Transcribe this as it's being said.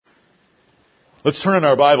Let's turn in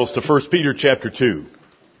our Bibles to 1 Peter chapter 2.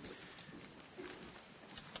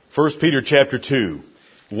 1 Peter chapter 2.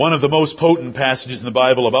 One of the most potent passages in the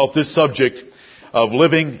Bible about this subject of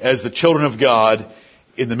living as the children of God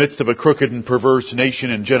in the midst of a crooked and perverse nation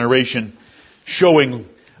and generation, showing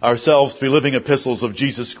ourselves to be living epistles of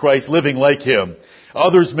Jesus Christ, living like Him.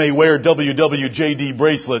 Others may wear WWJD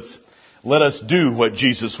bracelets. Let us do what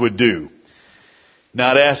Jesus would do.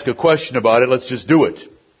 Not ask a question about it, let's just do it.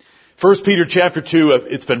 1 Peter chapter 2,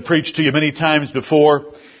 it's been preached to you many times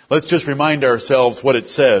before. Let's just remind ourselves what it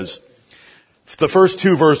says. The first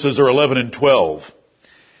two verses are 11 and 12.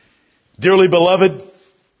 Dearly beloved,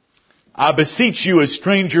 I beseech you as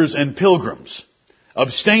strangers and pilgrims,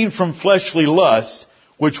 abstain from fleshly lusts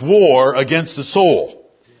which war against the soul,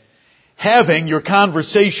 having your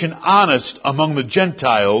conversation honest among the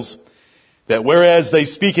Gentiles, that whereas they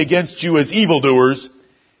speak against you as evildoers,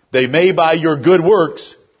 they may by your good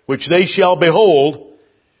works, which they shall behold,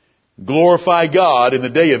 glorify God in the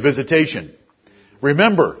day of visitation.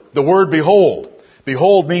 Remember, the word behold.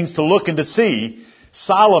 Behold means to look and to see.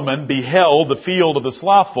 Solomon beheld the field of the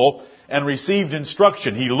slothful and received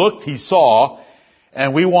instruction. He looked, he saw,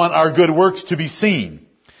 and we want our good works to be seen.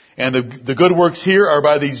 And the good works here are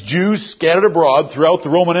by these Jews scattered abroad throughout the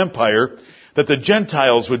Roman Empire, that the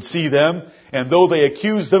Gentiles would see them, and though they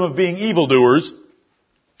accused them of being evildoers,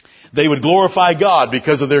 they would glorify God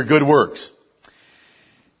because of their good works.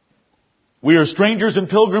 We are strangers and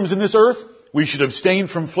pilgrims in this earth. We should abstain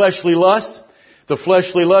from fleshly lusts. The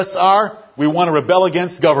fleshly lusts are, we want to rebel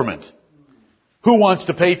against government. Who wants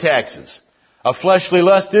to pay taxes? A fleshly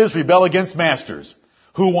lust is rebel against masters.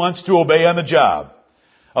 Who wants to obey on the job?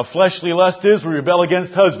 A fleshly lust is we rebel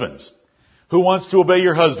against husbands. Who wants to obey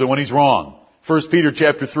your husband when he's wrong? 1 Peter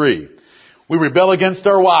chapter 3. We rebel against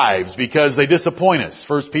our wives because they disappoint us.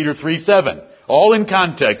 1 Peter 3:7. All in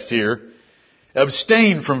context here.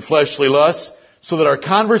 Abstain from fleshly lusts so that our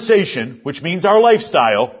conversation, which means our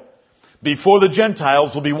lifestyle, before the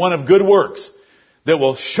Gentiles will be one of good works that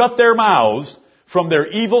will shut their mouths from their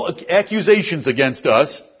evil accusations against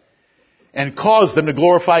us and cause them to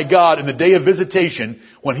glorify God in the day of visitation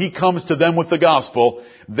when He comes to them with the gospel.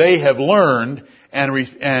 They have learned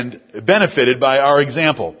and benefited by our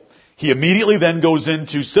example. He immediately then goes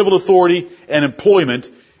into civil authority and employment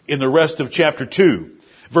in the rest of chapter 2.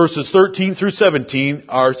 Verses 13 through 17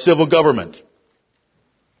 are civil government.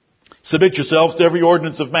 Submit yourselves to every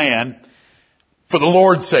ordinance of man for the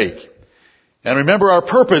Lord's sake. And remember, our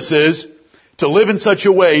purpose is to live in such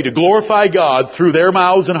a way to glorify God through their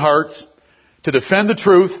mouths and hearts, to defend the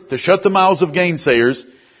truth, to shut the mouths of gainsayers.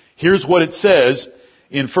 Here's what it says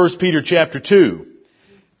in 1 Peter chapter 2,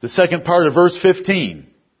 the second part of verse 15.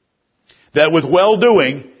 That with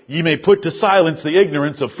well-doing ye may put to silence the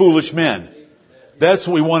ignorance of foolish men. That's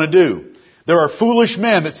what we want to do. There are foolish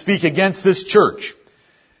men that speak against this church.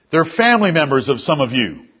 They're family members of some of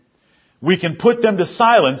you. We can put them to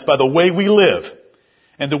silence by the way we live.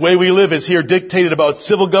 And the way we live is here dictated about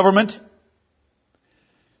civil government.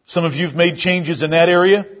 Some of you have made changes in that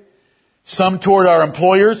area. Some toward our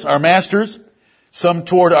employers, our masters. Some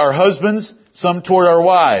toward our husbands. Some toward our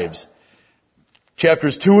wives.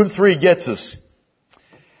 Chapters 2 and 3 gets us.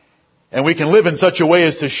 And we can live in such a way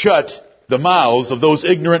as to shut the mouths of those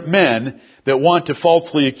ignorant men that want to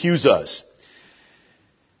falsely accuse us.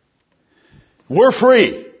 We're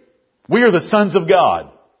free. We are the sons of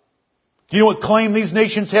God. Do you know what claim these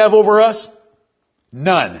nations have over us?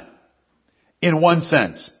 None. In one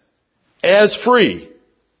sense. As free.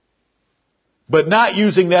 But not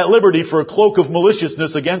using that liberty for a cloak of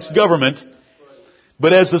maliciousness against government,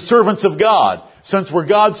 but as the servants of God. Since we're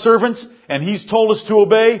God's servants and He's told us to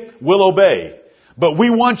obey, we'll obey. But we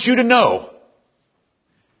want you to know,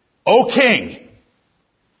 O King,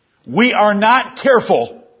 we are not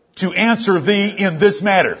careful to answer thee in this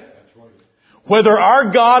matter. Whether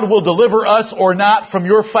our God will deliver us or not from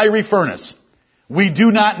your fiery furnace, we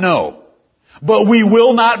do not know. But we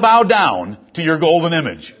will not bow down to your golden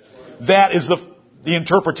image. That is the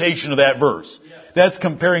interpretation of that verse. That's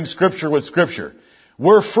comparing Scripture with Scripture.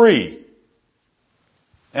 We're free.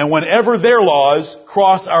 And whenever their laws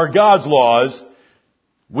cross our God's laws,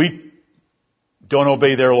 we don't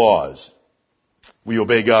obey their laws. We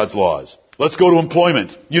obey God's laws. Let's go to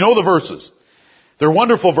employment. You know the verses. They're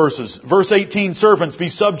wonderful verses. Verse 18, servants, be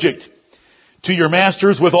subject to your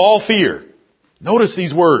masters with all fear. Notice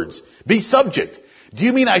these words. Be subject. Do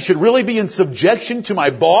you mean I should really be in subjection to my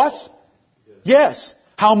boss? Yes.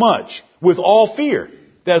 How much? With all fear.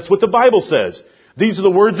 That's what the Bible says. These are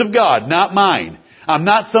the words of God, not mine. I'm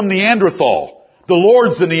not some Neanderthal. The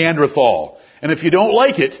Lord's the Neanderthal. And if you don't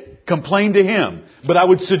like it, complain to Him. But I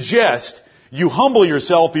would suggest You humble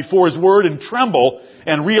yourself before His Word and tremble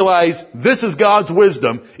and realize this is God's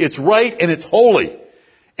wisdom. It's right and it's holy.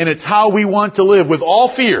 And it's how we want to live with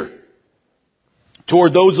all fear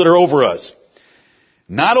toward those that are over us.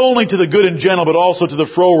 Not only to the good and gentle, but also to the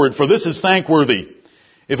froward. For this is thankworthy,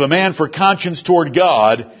 if a man for conscience toward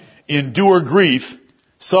God endure grief,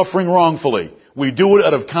 suffering wrongfully. We do it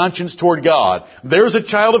out of conscience toward God. There's a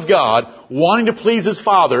child of God wanting to please his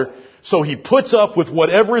father, so he puts up with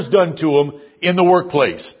whatever is done to him in the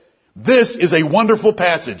workplace. This is a wonderful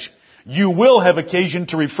passage. You will have occasion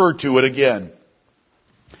to refer to it again.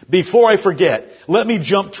 Before I forget, let me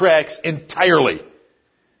jump tracks entirely,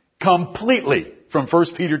 completely from 1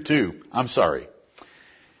 Peter 2. I'm sorry,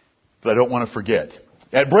 but I don't want to forget.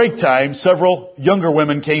 At break time, several younger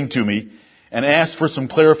women came to me and asked for some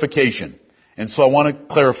clarification. And so I want to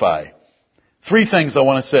clarify. 3 things I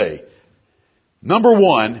want to say. Number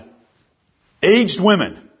 1, aged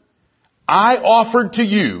women. I offered to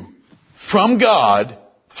you from God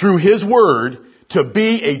through His Word to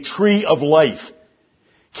be a tree of life.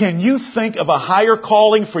 Can you think of a higher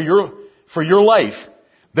calling for your life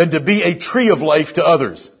than to be a tree of life to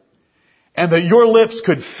others? And that your lips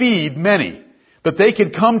could feed many. That they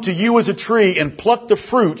could come to you as a tree and pluck the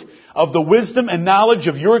fruit of the wisdom and knowledge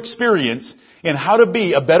of your experience in how to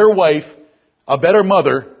be a better wife, a better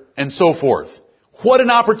mother, and so forth. What an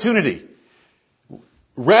opportunity.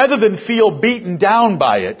 Rather than feel beaten down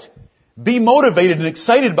by it, be motivated and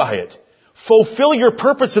excited by it. Fulfill your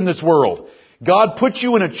purpose in this world. God put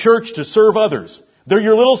you in a church to serve others. They're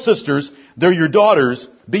your little sisters. They're your daughters.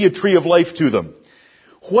 Be a tree of life to them.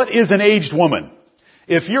 What is an aged woman?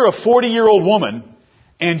 If you're a 40-year-old woman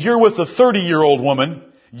and you're with a 30-year-old woman,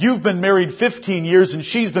 you've been married 15 years and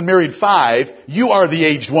she's been married 5, you are the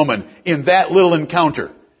aged woman in that little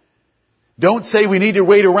encounter. Don't say we need to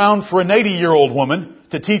wait around for a 90-year-old woman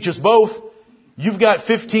to teach us both. You've got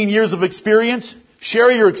 15 years of experience.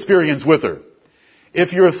 Share your experience with her.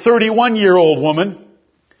 If you're a 31-year-old woman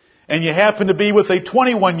and you happen to be with a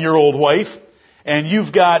 21-year-old wife and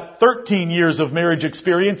you've got 13 years of marriage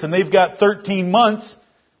experience and they've got 13 months,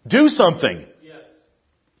 do something. Yes.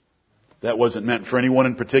 That wasn't meant for anyone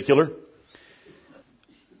in particular.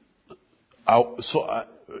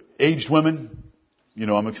 Aged women,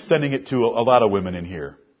 I'm extending it to a lot of women in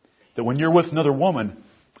here. That when you're with another woman,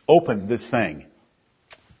 open this thing.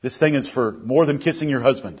 This thing is for more than kissing your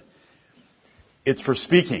husband. It's for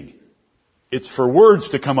speaking. It's for words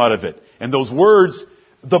to come out of it. And those words,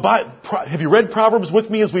 have you read Proverbs with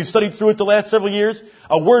me as we've studied through it the last several years?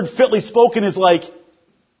 A word fitly spoken is like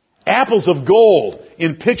apples of gold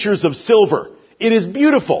in pictures of silver. It is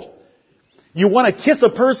beautiful. You want to kiss a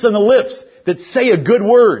person on the lips that say a good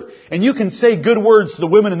word. And you can say good words to the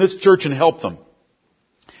women in this church and help them.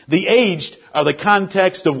 The aged are the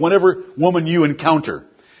context of whatever woman you encounter.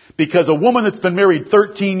 Because a woman that's been married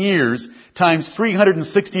 13 years times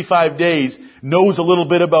 365 days knows a little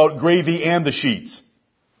bit about gravy and the sheets.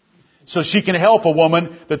 So she can help a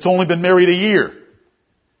woman that's only been married a year.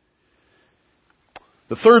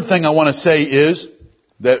 The third thing I want to say is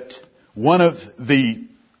that one of the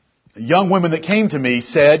young women that came to me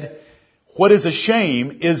said, what is a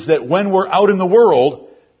shame is that when we're out in the world,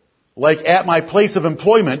 like at my place of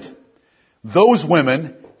employment, those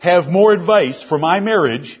women have more advice for my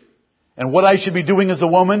marriage and what I should be doing as a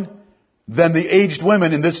woman than the aged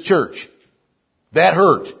women in this church. That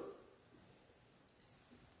hurt.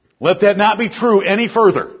 Let that not be true any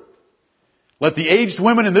further. Let the aged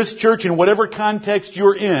women in this church, in whatever context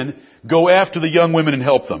you're in, go after the young women and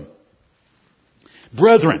help them.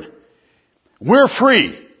 Brethren, we're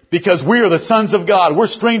free because we are the sons of God. We're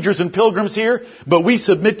strangers and pilgrims here, but we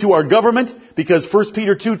submit to our government because 1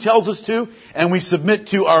 Peter 2 tells us to, and we submit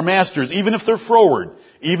to our masters, even if they're froward,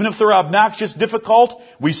 even if they're obnoxious, difficult,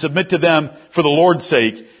 we submit to them for the Lord's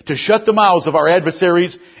sake, to shut the mouths of our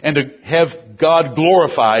adversaries and to have God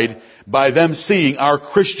glorified by them seeing our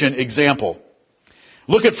Christian example.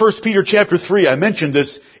 Look at 1 Peter chapter 3. I mentioned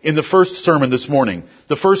this in the first sermon this morning.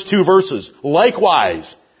 The first 2 verses.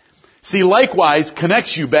 Likewise. See, likewise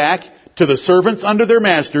connects you back to the servants under their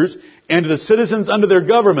masters and to the citizens under their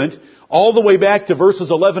government, all the way back to verses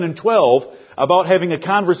 11 and 12 about having a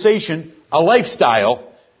conversation, a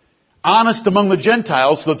lifestyle, honest among the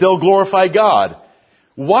Gentiles so that they'll glorify God.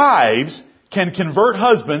 Wives can convert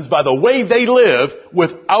husbands by the way they live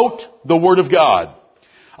without the Word of God.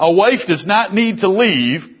 A wife does not need to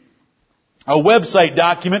leave a website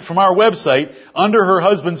document from our website under her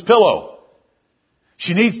husband's pillow.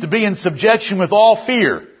 She needs to be in subjection with all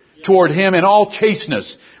fear toward him and all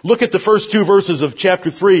chasteness. Look at the first 2 verses of chapter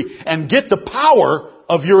 3 and get the power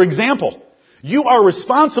of your example. You are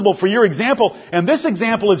responsible for your example, and this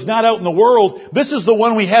example is not out in the world. This is the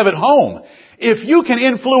one we have at home. If you can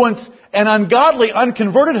influence an ungodly,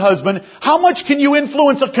 unconverted husband, how much can you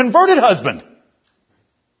influence a converted husband?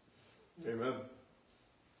 Amen.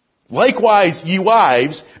 Likewise, ye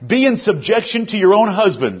wives, be in subjection to your own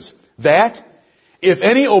husbands, that, if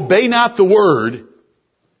any obey not the word,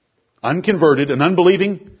 unconverted, an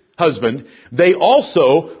unbelieving husband, they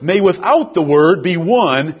also may without the word be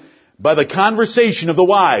won by the conversation of the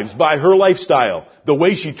wives, by her lifestyle, the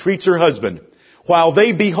way she treats her husband, while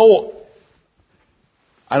they behold.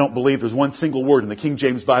 I don't believe there's one single word in the King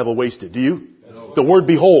James Bible wasted. Do you? No. The word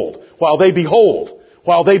behold. While they behold.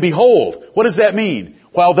 While they behold. What does that mean?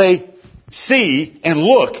 While they see and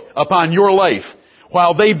look upon your life.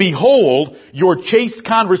 While they behold your chaste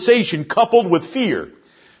conversation coupled with fear.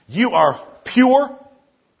 You are pure,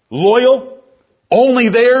 loyal, only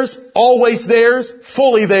theirs, always theirs,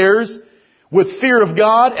 fully theirs, with fear of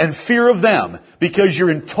God and fear of them, because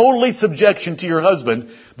you're in totally subjection to your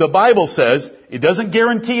husband. The Bible says, it doesn't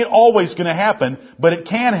guarantee it always going to happen, but it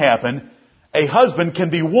can happen. A husband can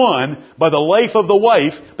be won by the life of the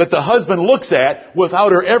wife that the husband looks at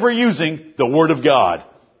without her ever using the Word of God.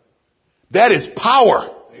 That is power.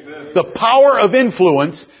 Amen. The power of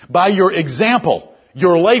influence by your example,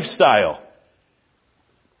 your lifestyle.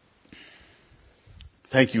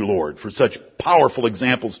 Thank you, Lord, for such powerful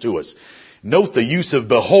examples to us. Note the use of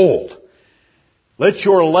behold. Let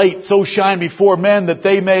your light so shine before men that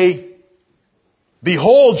they may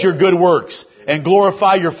behold your good works and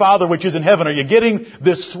glorify your Father which is in heaven. Are you getting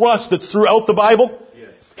this thrust that's throughout the Bible?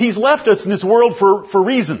 Yes. He's left us in this world for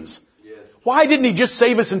reasons. Yes. Why didn't He just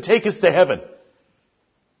save us and take us to heaven?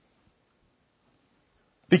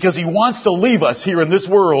 Because He wants to leave us here in this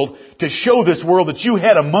world to show this world that you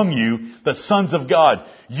had among you the sons of God.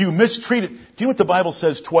 You mistreated. Do you know what the Bible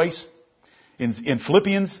says twice? In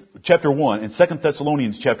Philippians chapter 1 and 2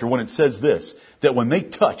 Thessalonians chapter 1, it says this, that when they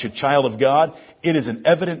touch a child of God, it is an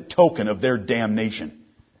evident token of their damnation.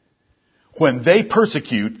 When they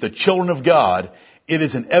persecute the children of God, it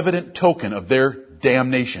is an evident token of their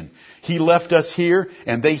damnation. He left us here,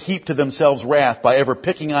 and they heap to themselves wrath by ever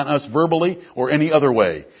picking on us verbally or any other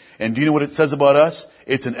way. And do you know what it says about us?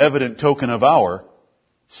 It's an evident token of our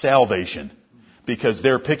salvation, because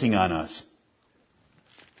they're picking on us.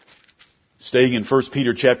 Staying in 1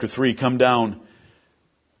 Peter chapter 3, come down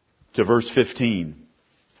to verse 15.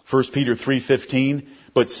 1 Peter 3:15,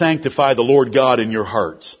 but sanctify the Lord God in your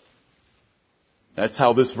hearts. That's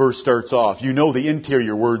how this verse starts off. You know the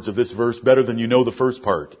interior words of this verse better than you know the first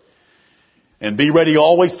part. And be ready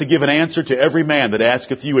always to give an answer to every man that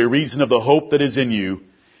asketh you a reason of the hope that is in you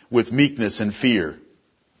with meekness and fear.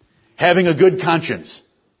 Having a good conscience,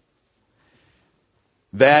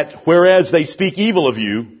 that whereas they speak evil of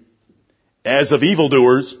you, as of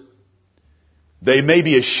evildoers, they may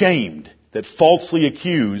be ashamed that falsely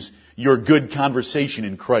accuse your good conversation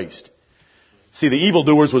in Christ. See, the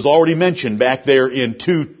evildoers was already mentioned back there in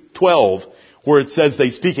 2:12, where it says they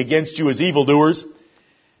speak against you as evildoers,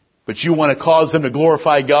 but you want to cause them to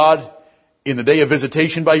glorify God in the day of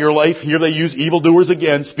visitation by your life. Here they use evildoers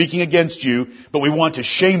again, speaking against you, but we want to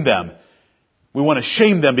shame them. We want to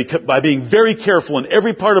shame them by being very careful in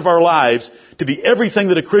every part of our lives to be everything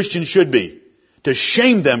that a Christian should be. To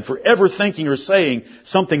shame them for ever thinking or saying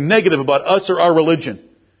something negative about us or our religion.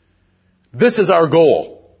 This is our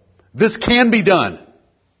goal. This can be done.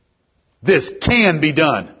 This can be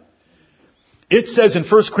done. It says in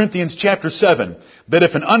 1 Corinthians chapter 7 that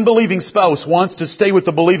if an unbelieving spouse wants to stay with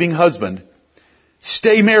the believing husband,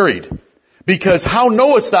 stay married. Because how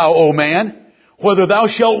knowest thou, O man, whether thou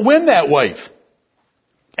shalt win that wife?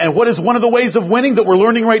 And what is one of the ways of winning that we're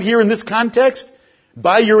learning right here in this context?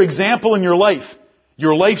 By your example in your life,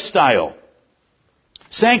 your lifestyle.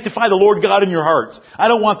 Sanctify the Lord God in your hearts. I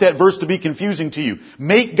don't want that verse to be confusing to you.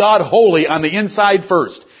 Make God holy on the inside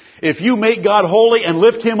first. If you make God holy and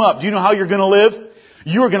lift Him up, do you know how you're going to live?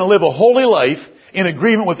 You are going to live a holy life in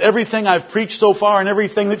agreement with everything I've preached so far and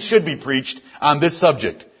everything that should be preached on this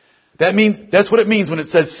subject. That's what it means when it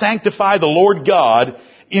says sanctify the Lord God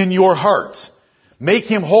in your hearts. Make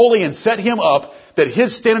Him holy and set Him up that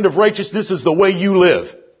His standard of righteousness is the way you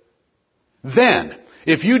live. Then,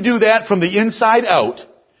 if you do that from the inside out,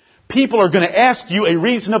 people are going to ask you a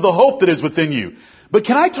reason of the hope that is within you. But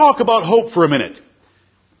can I talk about hope for a minute?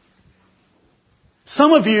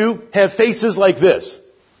 Some of you have faces like this.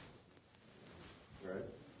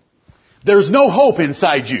 There's no hope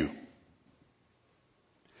inside you.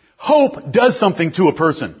 Hope does something to a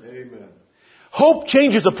person. Amen. Hope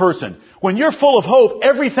changes a person. When you're full of hope,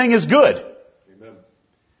 everything is good. Amen.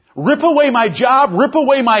 Rip away my job, rip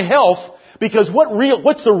away my health, Because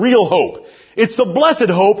what's the real hope? It's the blessed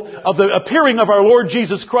hope of the appearing of our Lord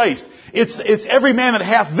Jesus Christ. It's every man that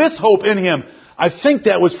hath this hope in him. I think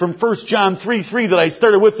that was from 1 John 3:3 that I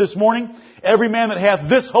started with this morning. Every man that hath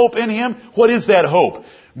this hope in him. What is that hope?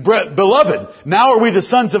 Beloved, now are we the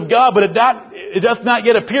sons of God, but it doth not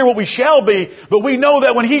yet appear what we shall be. But we know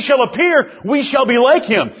that when he shall appear, we shall be like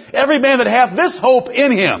him. Every man that hath this hope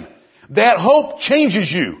in him. That hope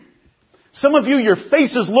changes you. Some of you, your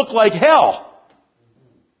faces look like hell.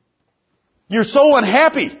 You're so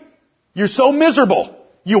unhappy. You're so miserable.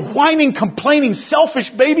 You whining, complaining, selfish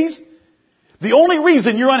babies. The only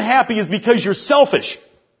reason you're unhappy is because you're selfish.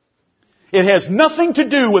 It has nothing to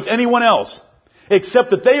do with anyone else,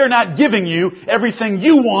 except that they are not giving you everything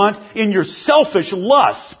you want in your selfish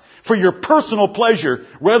lusts for your personal pleasure,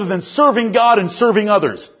 rather than serving God and serving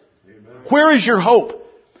others. Amen. Where is your hope?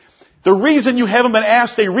 The reason you haven't been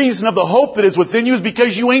asked a reason of the hope that is within you is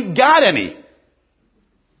because you ain't got any.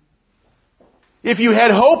 If you had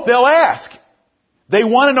hope, they'll ask. They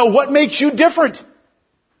want to know what makes you different.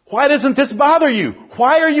 Why doesn't this bother you?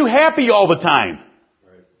 Why are you happy all the time?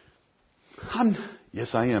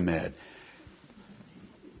 Yes, I am mad.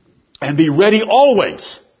 And be ready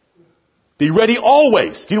always. Be ready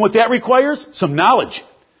always. Do you know what that requires? Some knowledge.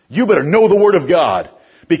 You better know the Word of God.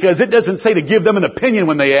 Because it doesn't say to give them an opinion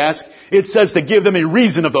when they ask. It says to give them a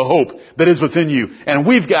reason of the hope that is within you. And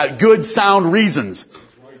we've got good, sound reasons.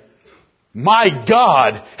 My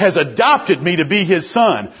God has adopted me to be His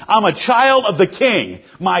son. I'm a child of the King.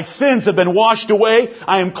 My sins have been washed away.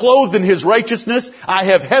 I am clothed in His righteousness. I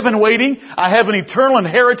have heaven waiting. I have an eternal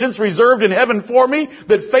inheritance reserved in heaven for me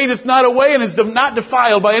that fadeth not away and is not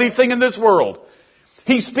defiled by anything in this world.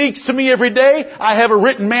 He speaks to me every day. I have a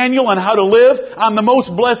written manual on how to live. I'm the most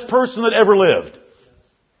blessed person that ever lived.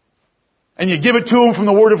 And you give it to Him from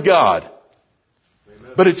the Word of God.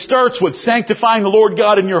 But it starts with sanctifying the Lord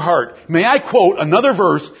God in your heart. May I quote another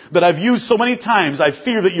verse that I've used so many times, I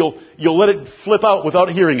fear that you'll let it flip out without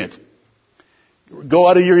hearing it. Go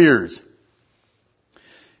out of your ears.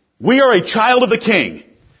 We are a child of the King.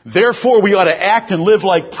 Therefore we ought to act and live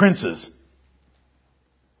like princes.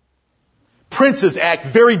 Princes act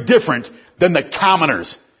very different than the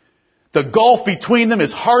commoners. The gulf between them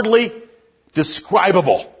is hardly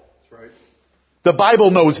describable. The Bible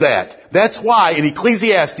knows that. That's why in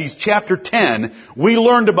Ecclesiastes chapter 10, we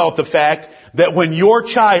learned about the fact that when your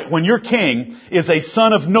king is a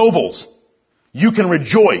son of nobles, you can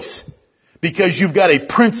rejoice because you've got a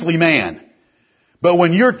princely man. But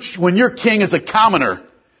when your king is a commoner,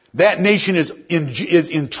 that nation is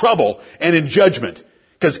in trouble and in judgment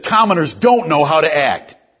because commoners don't know how to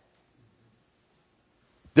act.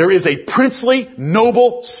 There is a princely,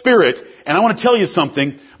 noble spirit, and I want to tell you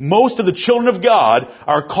something. Most of the children of God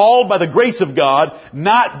are called by the grace of God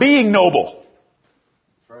not being noble.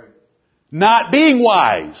 Right. Not being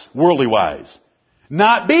wise, worldly wise.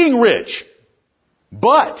 Not being rich.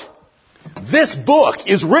 But this book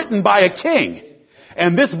is written by a king.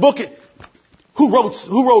 And this book, who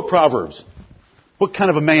wrote Proverbs? What kind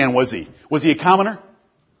of a man was he? Was he a commoner?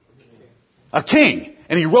 A king.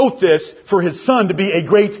 And he wrote this for his son to be a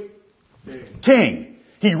great king.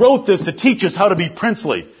 He wrote this to teach us how to be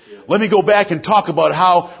princely. Let me go back and talk about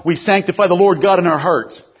how we sanctify the Lord God in our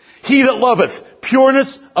hearts. He that loveth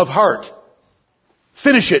pureness of heart.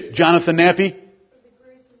 Finish it, Jonathan Nappy.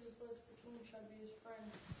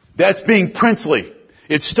 That's being princely.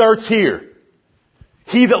 It starts here.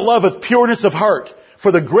 He that loveth pureness of heart,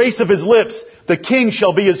 for the grace of his lips, the king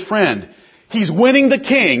shall be his friend. He's winning the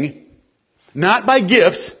king not by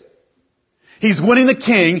gifts. He's winning the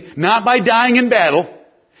king not by dying in battle.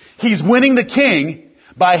 He's winning the king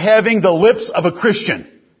by having the lips of a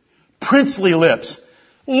Christian. Princely lips.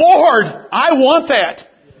 Lord, I want that.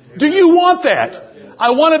 Do you want that?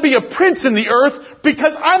 I want to be a prince in the earth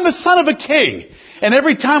because I'm the son of a king. And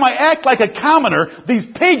every time I act like a commoner, these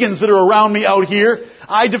pagans that are around me out here,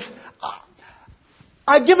 I give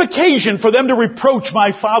occasion for them to reproach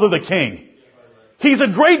my father the king. He's a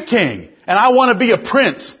great king. And I want to be a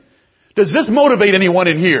prince. Does this motivate anyone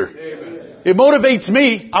in here? Amen. It motivates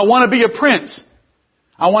me. I want to be a prince.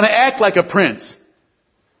 I want to act like a prince.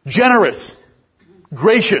 Generous,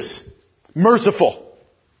 gracious, merciful,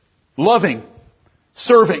 loving,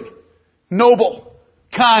 serving, noble,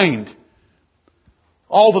 kind.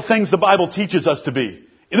 All the things the Bible teaches us to be.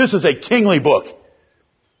 This is a kingly book.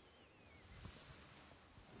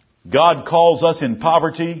 God calls us in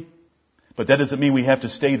poverty. But that doesn't mean we have to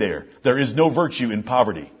stay there. There is no virtue in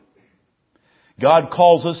poverty. God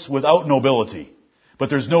calls us without nobility. But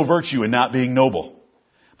there's no virtue in not being noble.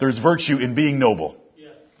 There's virtue in being noble.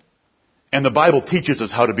 And the Bible teaches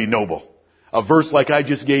us how to be noble. A verse like I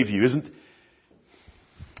just gave you isn't...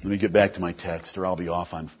 Let me get back to my text or I'll be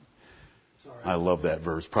off on... I love that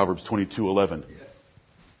verse. Proverbs 22:11.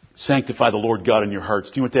 Sanctify the Lord God in your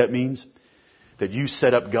hearts. Do you know what that means? That you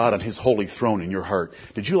set up God on His holy throne in your heart.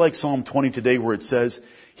 Did you like Psalm 20 today where it says,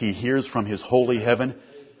 He hears from His holy heaven?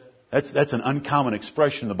 That's an uncommon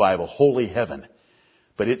expression in the Bible, holy heaven.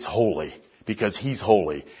 But it's holy because He's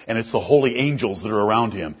holy. And it's the holy angels that are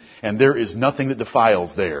around Him. And there is nothing that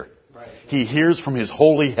defiles there. He hears from His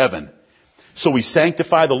holy heaven. So we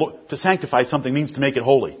sanctify the Lord. To sanctify something means to make it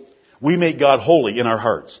holy. We make God holy in our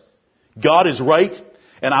hearts. God is right,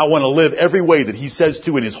 and I want to live every way that He says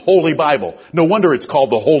to in His holy Bible. No wonder it's called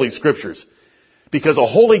the Holy Scriptures. Because a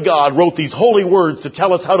holy God wrote these holy words to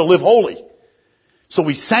tell us how to live holy. So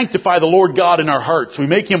we sanctify the Lord God in our hearts. We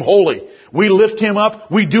make Him holy. We lift Him up.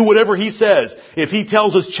 We do whatever He says. If He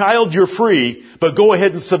tells us, child, you're free, but go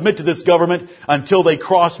ahead and submit to this government until they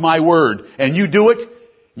cross my word. And you do it,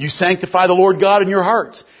 you sanctify the Lord God in your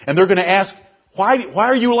hearts. And they're going to ask, why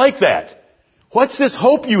are you like that? What's this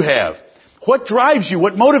hope you have? What drives you?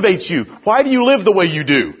 What motivates you? Why do you live the way you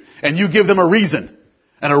do? And you give them a reason.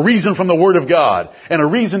 And a reason from the Word of God. And a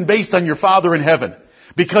reason based on your Father in heaven.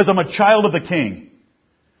 Because I'm a child of the King.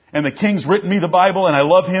 And the King's written me the Bible and I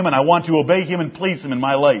love Him and I want to obey Him and please Him in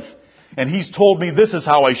my life. And He's told me this is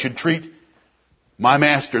how I should treat my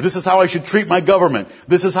master. This is how I should treat my government.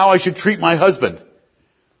 This is how I should treat my husband.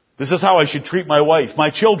 This is how I should treat my wife,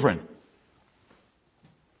 my children.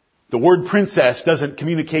 The word princess doesn't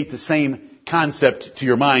communicate the same concept to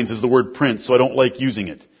your minds as the word prince, so I don't like using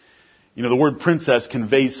it. You know, the word princess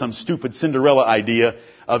conveys some stupid Cinderella idea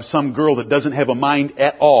of some girl that doesn't have a mind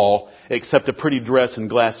at all except a pretty dress and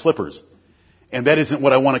glass slippers. And that isn't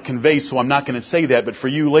what I want to convey, so I'm not going to say that. But for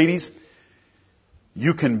you ladies,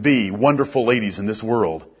 you can be wonderful ladies in this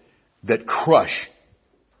world that crush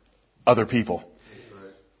other people.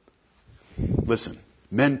 Listen,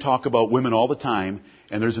 men talk about women all the time,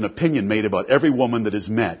 and there's an opinion made about every woman that is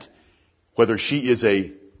met, whether she is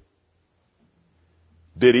a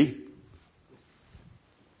biddy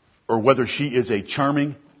or whether she is a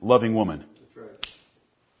charming, loving woman. That's right.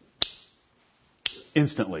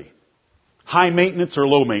 Instantly. High maintenance or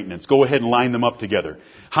low maintenance. Go ahead and line them up together.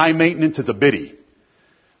 High maintenance is a biddy.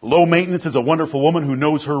 Low maintenance is a wonderful woman who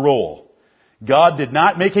knows her role. God did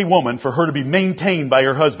not make a woman for her to be maintained by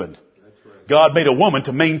her husband. That's right. God made a woman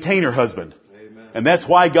to maintain her husband. Amen. And that's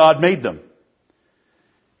why God made them.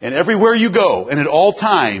 And everywhere you go, and at all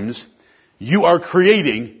times, you are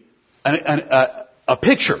creating a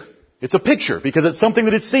picture. It's a picture because it's something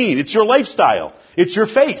that is seen. It's your lifestyle. It's your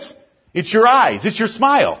face. It's your eyes. It's your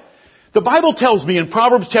smile. The Bible tells me in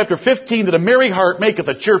Proverbs chapter 15 that a merry heart maketh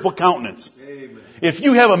a cheerful countenance. Amen. If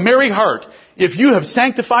you have a merry heart, if you have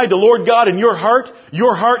sanctified the Lord God in your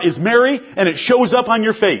heart is merry and it shows up on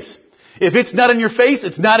your face. If it's not in your face,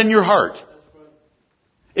 it's not in your heart.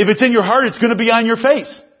 If it's in your heart, it's going to be on your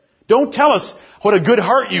face. Don't tell us what a good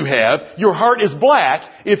heart you have. Your heart is black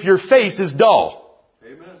if your face is dull.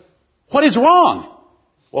 Amen. What is wrong?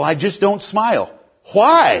 Well, I just don't smile.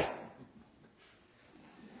 Why?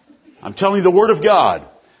 I'm telling you the Word of God.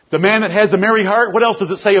 The man that has a merry heart, what else does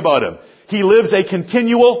it say about him? He lives a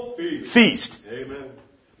continual feast. Amen.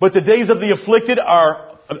 But the days of the afflicted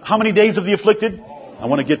are, how many days of the afflicted? I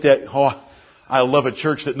want to get that. Oh, I love a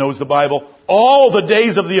church that knows the Bible. All the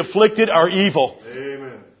days of the afflicted are evil.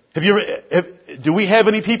 Amen. Do we have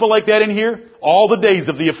any people like that in here? All the days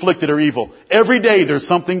of the afflicted are evil. Every day there's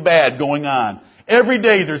something bad going on. Every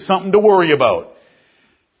day there's something to worry about.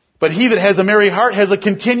 But he that has a merry heart has a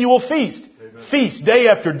continual feast. Amen. Feast day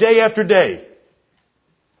after day after day.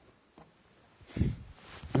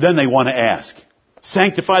 Then they want to ask,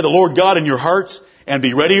 sanctify the Lord God in your hearts and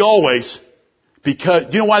be ready always. Because,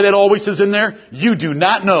 do you know why that always is in there? You do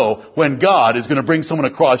not know when God is going to bring someone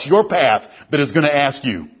across your path that is going to ask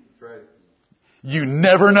you. That's right. You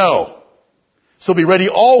never know. So be ready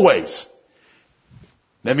always.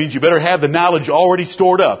 That means you better have the knowledge already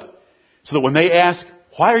stored up so that when they ask,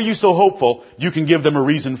 why are you so hopeful? You can give them a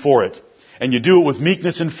reason for it. And you do it with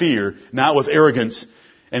meekness and fear, not with arrogance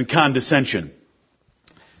and condescension.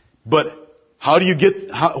 But how do you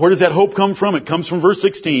where does that hope come from? It comes from verse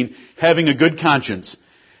 16, having a good conscience.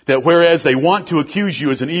 That whereas they want to accuse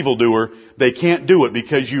you as an evildoer, they can't do it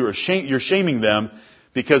because you're shaming them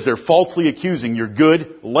because they're falsely accusing your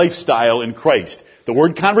good lifestyle in Christ. The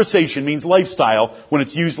word conversation means lifestyle when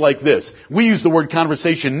it's used like this. We use the word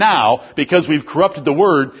conversation now because we've corrupted the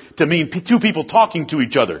word to mean two people talking to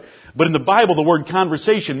each other. But in the Bible, the word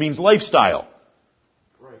conversation means lifestyle.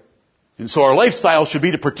 Right. And so our lifestyle should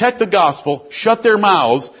be to protect the gospel, shut their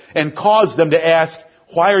mouths, and cause them to ask,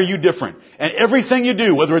 Why are you different? And everything you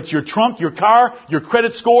do, whether it's your trunk, your car, your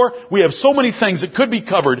credit score, we have so many things that could be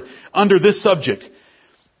covered under this subject.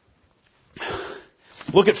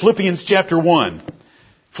 Look at Philippians chapter 1.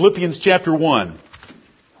 Philippians chapter 1.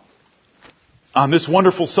 On this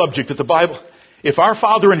wonderful subject that the Bible, if our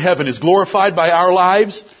Father in heaven is glorified by our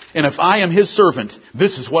lives, and if I am His servant,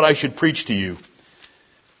 this is what I should preach to you.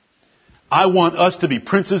 I want us to be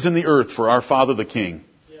princes in the earth for our Father the King.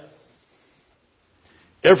 Yes.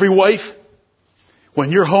 Every wife,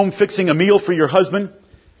 when you're home fixing a meal for your husband,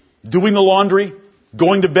 doing the laundry,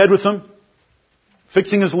 going to bed with him,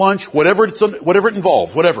 fixing his lunch, whatever it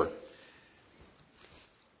involves, whatever.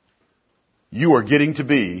 You are getting to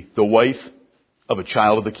be the wife of a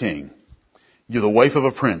child of the King. You're the wife of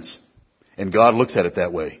a prince. And God looks at it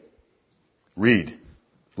that way. Read.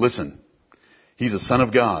 Listen. He's a son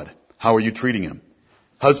of God. How are you treating him?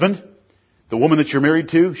 Husband, the woman that you're married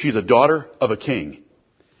to, she's a daughter of a king.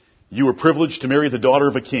 You were privileged to marry the daughter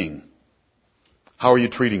of a king. How are you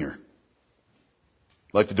treating her?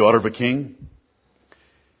 Like the daughter of a king?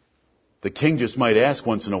 The king just might ask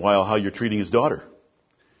once in a while how you're treating his daughter.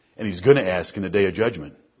 And he's going to ask in the day of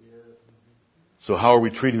judgment. So how are we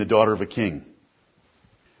treating the daughter of a king?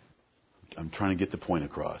 I'm trying to get the point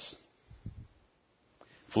across.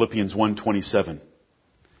 Philippians 1:27.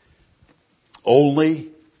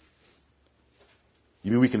 Only.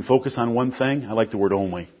 You mean we can focus on one thing? I like the word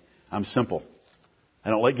only. I'm simple. I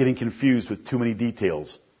don't like getting confused with too many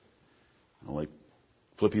details. I like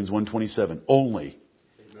Philippians 1:27. Only.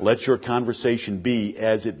 Let your conversation be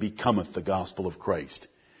as it becometh the gospel of Christ.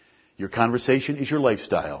 Your conversation is your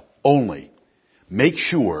lifestyle. Only. Make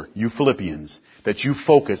sure, you Philippians, that you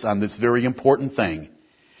focus on this very important thing,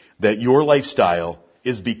 that your lifestyle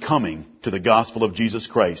is becoming to the gospel of Jesus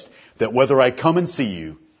Christ. That whether I come and see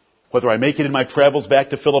you, whether I make it in my travels back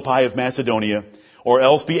to Philippi of Macedonia, or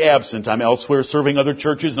else be absent, I'm elsewhere serving other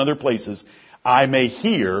churches and other places, I may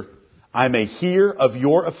hear of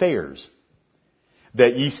your affairs,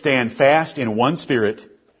 that ye stand fast in one spirit,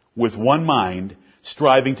 with one mind,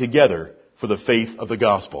 striving together for the faith of the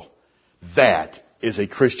gospel. That is a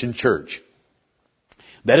Christian church.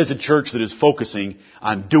 That is a church that is focusing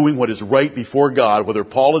on doing what is right before God, whether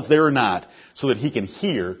Paul is there or not, so that he can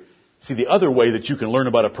hear. See, the other way that you can learn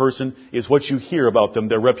about a person is what you hear about them,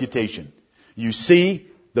 their reputation. You see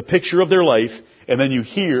the picture of their life, and then you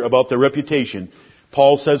hear about their reputation.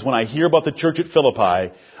 Paul says, when I hear about the church at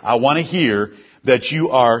Philippi, I want to hear that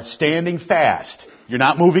you are standing fast. You're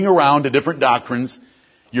not moving around to different doctrines.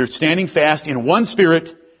 You're standing fast in one spirit,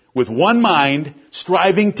 with one mind,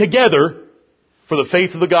 striving together for the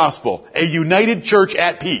faith of the gospel. A united church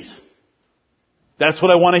at peace. That's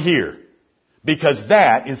what I want to hear. Because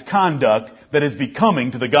that is conduct that is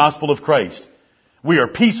becoming to the gospel of Christ. We are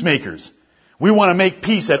peacemakers. We want to make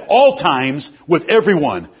peace at all times with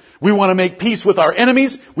everyone. We want to make peace with our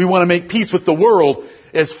enemies. We want to make peace with the world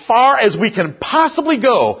as far as we can possibly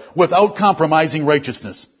go without compromising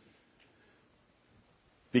righteousness.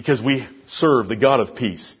 Because we serve the God of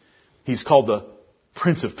peace. He's called the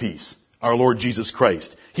Prince of Peace, our Lord Jesus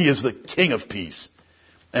Christ. He is the King of peace.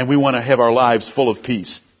 And we want to have our lives full of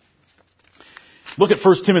peace. Look at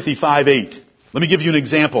 1 Timothy 5:8. Let me give you an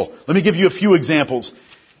example. Let me give you a few examples.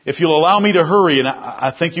 If you'll allow me to hurry, and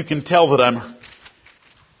I think you can tell that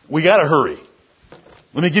we gotta hurry.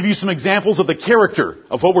 Let me give you some examples of the character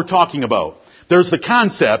of what we're talking about. There's the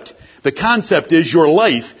concept. The concept is your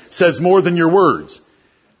life says more than your words.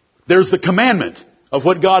 There's the commandment of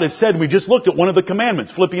what God has said. We just looked at one of the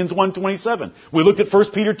commandments, Philippians 1:27. We looked at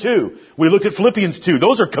 1 Peter 2. We looked at Philippians 2.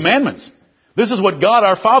 Those are commandments. This is what God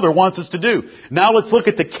our Father wants us to do. Now let's look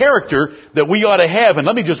at the character that we ought to have. And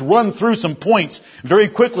let me just run through some points very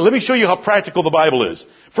quickly. Let me show you how practical the Bible is.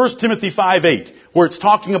 1 Timothy 5:8, where it's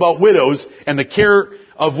talking about widows and the care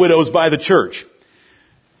of widows by the church.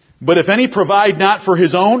 But if any provide not for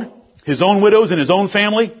his own widows and his own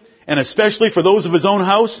family, and especially for those of his own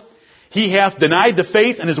house, he hath denied the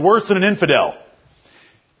faith and is worse than an infidel.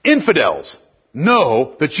 Infidels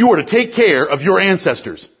know that you are to take care of your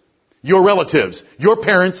ancestors, your relatives, your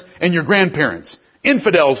parents, and your grandparents.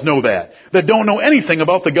 Infidels know that don't know anything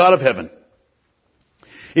about the God of heaven.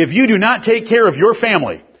 If you do not take care of your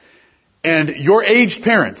family and your aged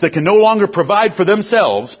parents that can no longer provide for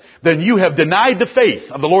themselves, then you have denied the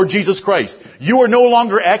faith of the Lord Jesus Christ. You are no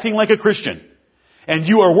longer acting like a Christian. And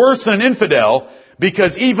you are worse than an infidel,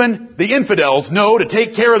 because even the infidels know to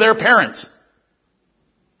take care of their parents.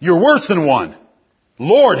 You're worse than one.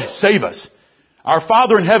 Lord, save us. Our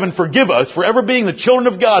Father in heaven, forgive us for ever being the children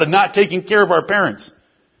of God and not taking care of our parents.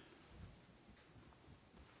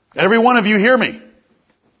 Every one of you hear me.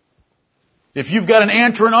 If you've got an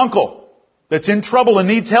aunt or an uncle that's in trouble and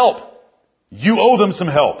needs help, you owe them some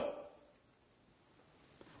help.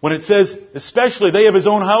 When it says, especially they have his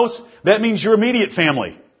own house, that means your immediate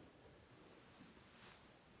family.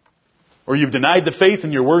 Or you've denied the faith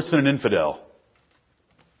and you're worse than an infidel.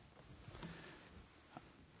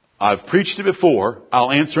 I've preached it before.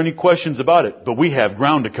 I'll answer any questions about it, but we have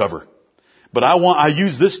ground to cover. But I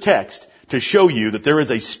use this text to show you that there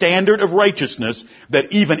is a standard of righteousness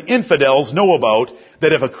that even infidels know about,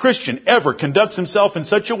 that if a Christian ever conducts himself in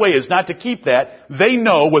such a way as not to keep that, they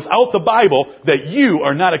know without the Bible that you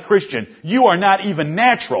are not a Christian. You are not even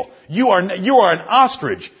natural. You are an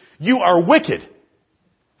ostrich. You are wicked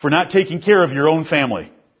for not taking care of your own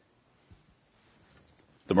family.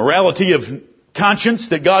 The morality of conscience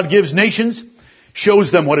that God gives nations shows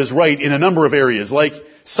them what is right in a number of areas, like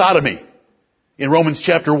sodomy in Romans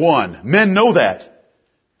chapter 1. Men know that.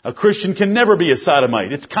 A Christian can never be a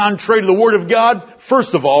sodomite. It's contrary to the Word of God,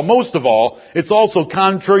 first of all. Most of all, it's also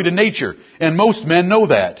contrary to nature. And most men know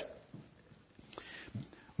that.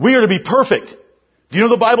 We are to be perfect. Do you know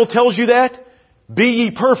the Bible tells you that? Be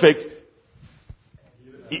ye perfect,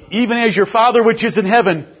 even as your Father which is in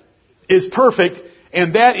heaven is perfect.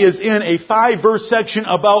 And that is in a 5-verse section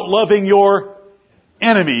about loving your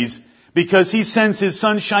enemies, because He sends His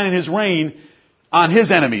sunshine and His rain on His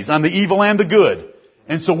enemies, on the evil and the good.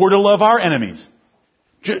 And so we're to love our enemies.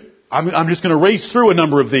 I'm just going to race through a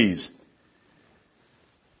number of these.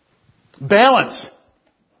 Balance.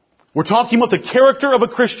 We're talking about the character of a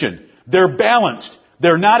Christian. They're balanced.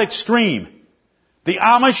 They're not extreme. The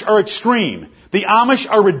Amish are extreme. The Amish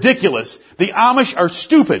are ridiculous. The Amish are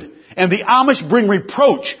stupid. And the Amish bring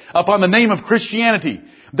reproach upon the name of Christianity.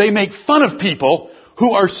 They make fun of people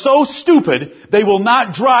who are so stupid they will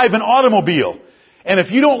not drive an automobile. And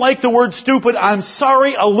if you don't like the word stupid, I'm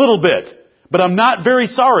sorry a little bit. But I'm not very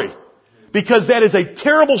sorry. Because that is a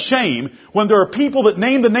terrible shame when there are people that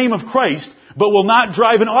name the name of Christ but will not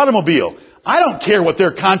drive an automobile. I don't care what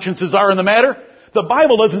their consciences are in the matter. The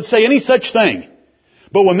Bible doesn't say any such thing.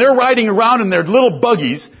 But when they're riding around in their little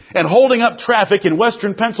buggies and holding up traffic in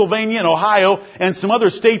western Pennsylvania and Ohio and some other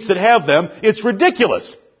states that have them, it's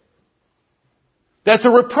ridiculous. That's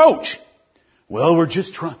a reproach. Well, we're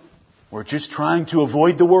just trying to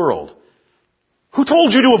avoid the world. Who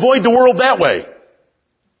told you to avoid the world that way?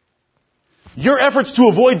 Your efforts to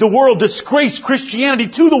avoid the world disgrace Christianity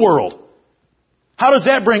to the world. How does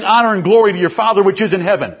that bring honor and glory to your Father which is in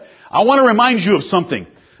heaven? I want to remind you of something.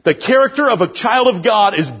 The character of a child of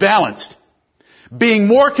God is balanced. Being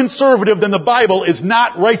more conservative than the Bible is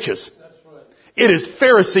not righteous. It is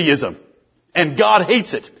Phariseeism. And God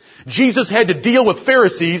hates it. Jesus had to deal with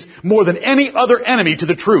Pharisees more than any other enemy to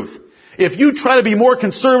the truth. If you try to be more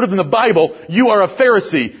conservative than the Bible, you are a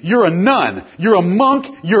Pharisee. You're a nun. You're a monk.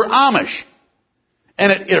 You're Amish.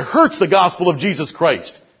 And it hurts the gospel of Jesus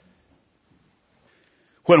Christ.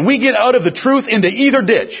 When we get out of the truth into either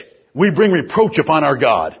ditch, we bring reproach upon our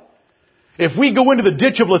God. If we go into the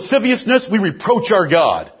ditch of lasciviousness, we reproach our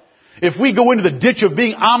God. If we go into the ditch of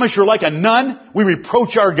being Amish or like a nun, we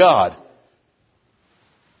reproach our God.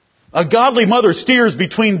 A godly mother steers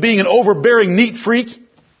between being an overbearing neat freak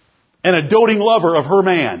and a doting lover of her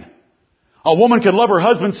man. A woman can love her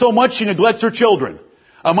husband so much she neglects her children.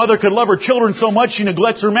 A mother can love her children so much she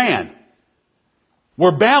neglects her man.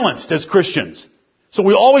 We're balanced as Christians. So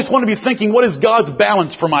we always want to be thinking, what is God's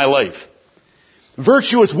balance for my life?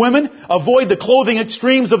 Virtuous women avoid the clothing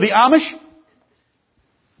extremes of the Amish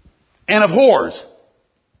and of whores.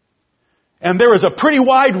 And there is a pretty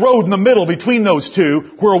wide road in the middle between those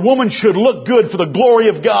two where a woman should look good for the glory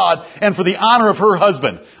of God and for the honor of her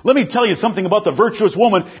husband. Let me tell you something about the virtuous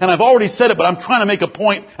woman, and I've already said it, but I'm trying to make a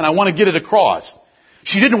point and I want to get it across.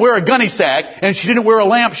 She didn't wear a gunny sack and she didn't wear a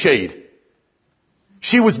lampshade.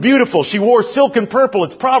 She was beautiful. She wore silk and purple.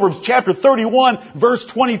 It's Proverbs chapter 31, verse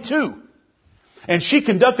 22. And she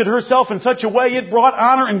conducted herself in such a way it brought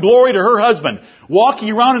honor and glory to her husband. Walking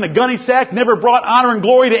around in a gunny sack never brought honor and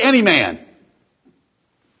glory to any man.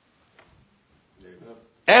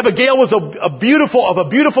 Abigail was of a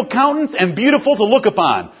beautiful countenance and beautiful to look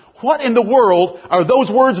upon. What in the world are those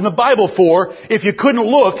words in the Bible for if you couldn't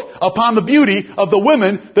look upon the beauty of the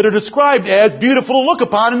women that are described as beautiful to look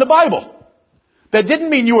upon in the Bible? That didn't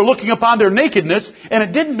mean you were looking upon their nakedness, and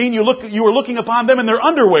it didn't mean you were looking upon them in their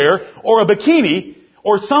underwear or a bikini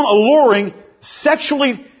or some alluring,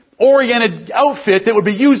 sexually oriented outfit that would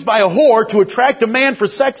be used by a whore to attract a man for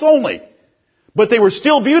sex only. But they were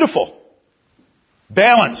still beautiful.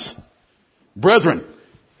 Balance. Brethren,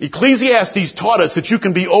 Ecclesiastes taught us that you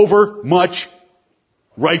can be over much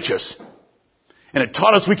righteous. And it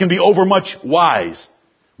taught us we can be over much wise.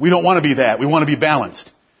 We don't want to be that. We want to be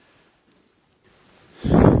balanced.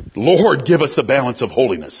 Lord, give us the balance of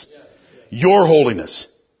holiness. Your holiness.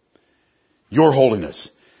 Your holiness.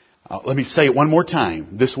 Let me say it one more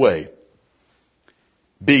time this way.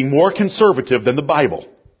 Being more conservative than the Bible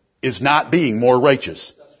is not being more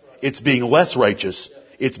righteous. It's being less righteous.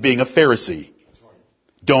 It's being a Pharisee.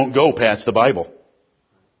 Don't go past the Bible.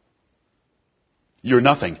 You're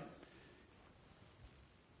nothing.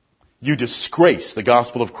 You disgrace the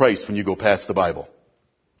gospel of Christ when you go past the Bible.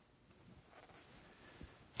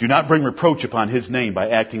 Do not bring reproach upon His name by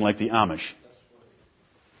acting like the Amish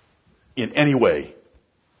in any way.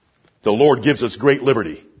 The Lord gives us great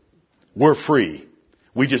liberty. We're free.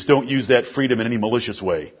 We just don't use that freedom in any malicious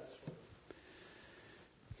way.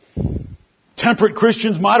 Temperate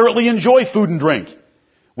Christians moderately enjoy food and drink.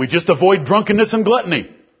 We just avoid drunkenness and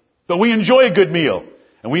gluttony. But we enjoy a good meal.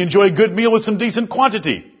 And we enjoy a good meal with some decent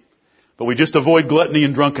quantity. But we just avoid gluttony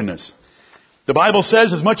and drunkenness. The Bible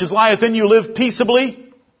says, as much as lieth in you, live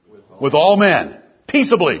peaceably with all men.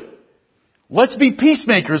 Peaceably. Let's be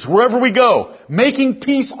peacemakers wherever we go. Making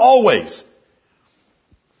peace always.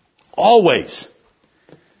 Always.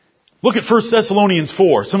 Look at 1 Thessalonians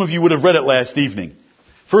 4. Some of you would have read it last evening.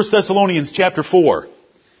 1 Thessalonians chapter 4.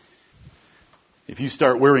 If you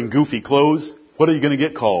start wearing goofy clothes, what are you going to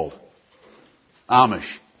get called?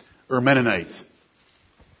 Amish or Mennonites.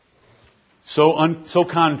 So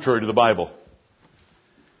contrary to the Bible.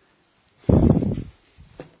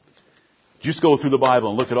 Just go through the Bible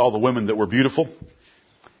and look at all the women that were beautiful.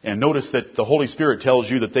 And notice that the Holy Spirit tells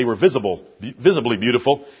you that they were visibly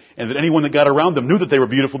beautiful, and that anyone that got around them knew that they were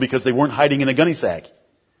beautiful because they weren't hiding in a gunny sack.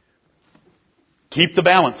 Keep the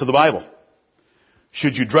balance of the Bible.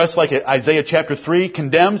 Should you dress like Isaiah chapter 3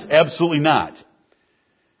 condemns? Absolutely not.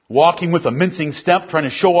 Walking with a mincing step, trying to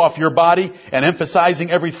show off your body and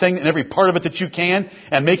emphasizing everything and every part of it that you can,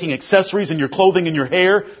 and making accessories in your clothing and your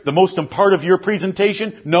hair the most important part of your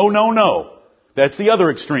presentation? No, no, no. That's the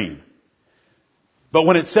other extreme. But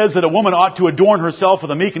when it says that a woman ought to adorn herself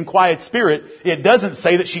with a meek and quiet spirit, it doesn't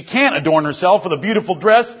say that she can't adorn herself with a beautiful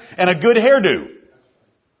dress and a good hairdo.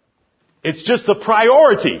 It's just the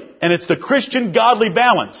priority, and it's the Christian godly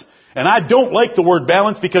balance. And I don't like the word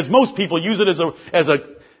balance because most people use it as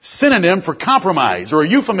a synonym for compromise or a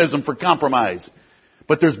euphemism for compromise.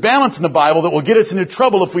 But there's balance in the Bible that will get us into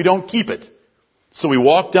trouble if we don't keep it. So we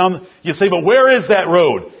walk down, you say, but where is that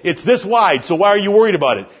road? It's this wide, so why are you worried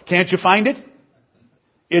about it? Can't you find it?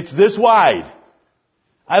 It's this wide.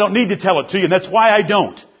 I don't need to tell it to you, and that's why I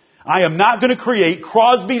don't. I am not going to create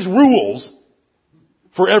Crosby's rules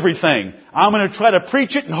for everything. I'm going to try to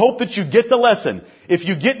preach it and hope that you get the lesson. If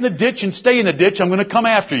you get in the ditch and stay in the ditch, I'm going to come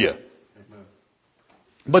after you.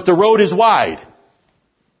 But the road is wide.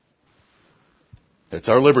 That's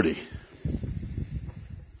our liberty.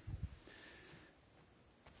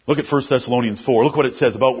 Look at 1 Thessalonians 4. Look what it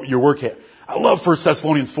says about your work. I love 1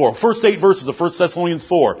 Thessalonians 4. First 8 verses of 1 Thessalonians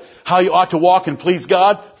 4. How you ought to walk and please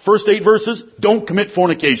God. First 8 verses, don't commit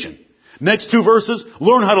fornication. Next 2 verses,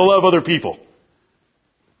 learn how to love other people.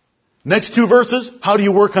 Next 2 verses, how do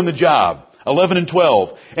you work on the job? 11 and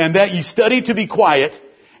 12. And that ye study to be quiet,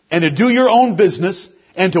 and to do your own business,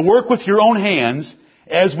 and to work with your own hands,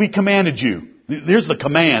 as we commanded you. There's the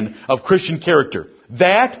command of Christian character.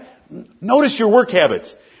 That, notice your work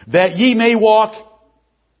habits. That ye may walk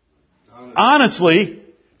honestly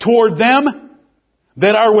toward them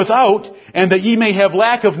that are without, and that ye may have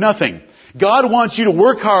lack of nothing. God wants you to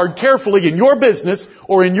work hard carefully in your business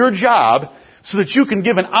or in your job so that you can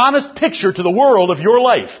give an honest picture to the world of your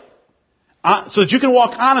life. So that you can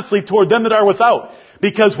walk honestly toward them that are without.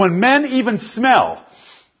 Because when men even smell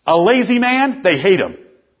a lazy man, they hate him.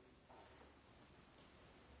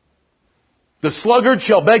 The sluggard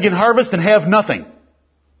shall beg in harvest and have nothing.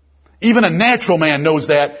 Even a natural man knows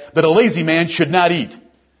that a lazy man should not eat.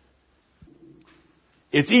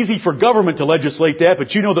 It's easy for government to legislate that,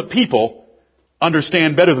 but you know that people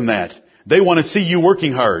understand better than that. They want to see you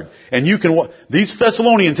working hard. And these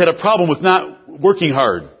Thessalonians had a problem with not working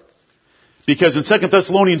hard. Because in 2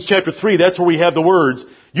 Thessalonians chapter 3, that's where we have the words,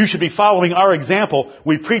 you should be following our example.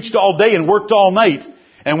 We preached all day and worked all night,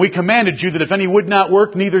 and we commanded you that if any would not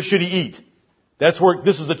work, neither should he eat.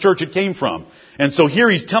 This is the church it came from. And so here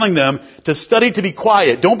he's telling them to study to be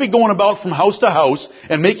quiet. Don't be going about from house to house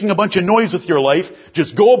and making a bunch of noise with your life.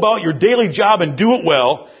 Just go about your daily job and do it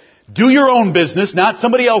well. Do your own business, not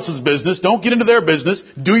somebody else's business. Don't get into their business.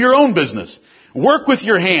 Do your own business. Work with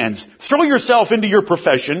your hands. Throw yourself into your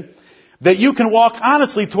profession that you can walk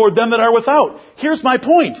honestly toward them that are without. Here's my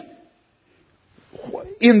point.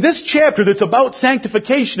 In this chapter that's about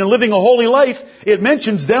sanctification and living a holy life, it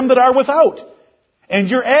mentions them that are without. and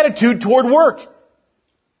your attitude toward work.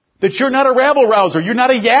 That you're not a rabble-rouser. You're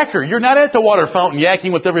not a yacker. You're not at the water fountain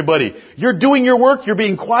yakking with everybody. You're doing your work. You're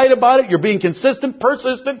being quiet about it. You're being consistent,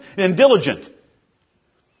 persistent, and diligent.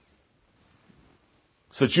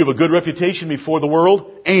 So that you have a good reputation before the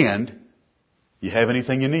world and you have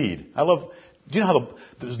anything you need. Do you know how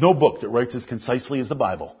there's no book that writes as concisely as the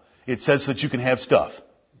Bible. It says that you can have stuff.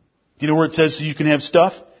 Do you know where it says you can have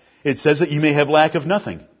stuff? It says that you may have lack of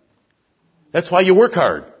nothing. That's why you work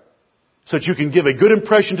hard. So that you can give a good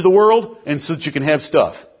impression to the world and so that you can have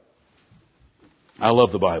stuff. I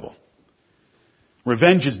love the Bible.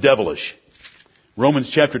 Revenge is devilish.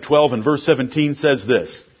 Romans chapter 12 and verse 17 says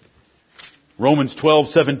this. Romans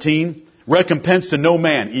 12:17, recompense to no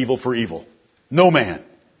man evil for evil. No man.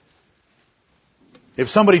 If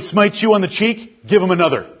somebody smites you on the cheek, give him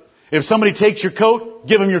another. If somebody takes your coat,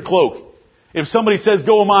 give him your cloak. If somebody says,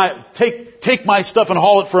 take my stuff and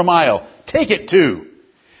haul it for a mile, take it too.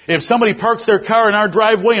 If somebody parks their car in our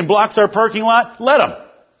driveway and blocks our parking lot, let them.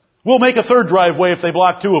 We'll make a third driveway if they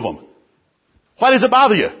block two of them. Why does it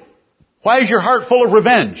bother you? Why is your heart full of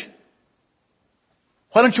revenge?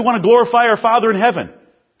 Why don't you want to glorify our Father in heaven?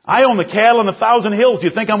 I own the cattle on 1,000 hills. Do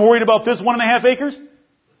you think I'm worried about this 1.5 acres?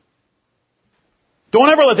 Don't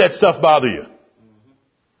ever let that stuff bother you.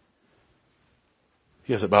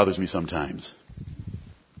 Yes, it bothers me sometimes.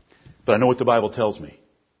 But I know what the Bible tells me.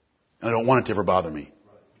 And I don't want it to ever bother me.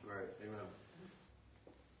 Right. Amen.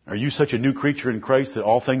 Are you such a new creature in Christ that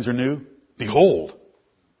all things are new? Behold.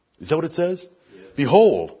 Is that what it says? Yes.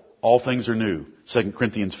 Behold, all things are new. 2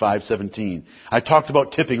 Corinthians 5:17. I talked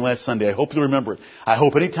about tipping last Sunday. I hope you'll remember it. I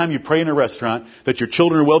hope anytime you pray in a restaurant that your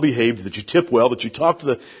children are well behaved, that you tip well, that you talk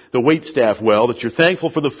to the wait staff well, that you're thankful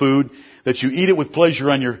for the food, that you eat it with pleasure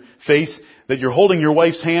on your face, that you're holding your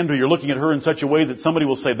wife's hand or you're looking at her in such a way that somebody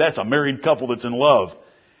will say, that's a married couple that's in love.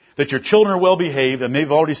 That your children are well behaved, and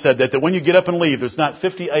they've already said that when you get up and leave, there's not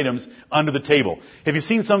 50 items under the table. Have you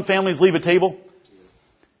seen some families leave a table?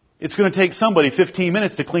 It's going to take somebody 15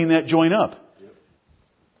 minutes to clean that joint up.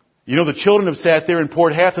 You know, the children have sat there and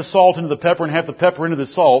poured half the salt into the pepper and half the pepper into the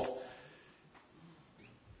salt.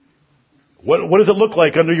 What does it look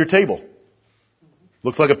like under your table?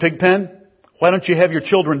 Looks like a pig pen? Why don't you have your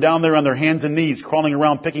children down there on their hands and knees crawling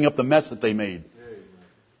around picking up the mess that they made?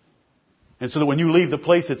 And so that when you leave the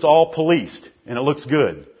place, it's all policed and it looks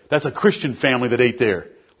good. That's a Christian family that ate there.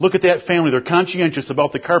 Look at that family. They're conscientious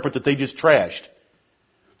about the carpet that they just trashed.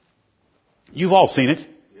 You've all seen it.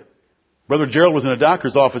 Yep. Brother Gerald was in a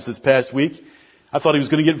doctor's office this past week. I thought he was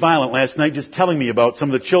going to get violent last night just telling me about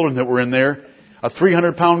some of the children that were in there. A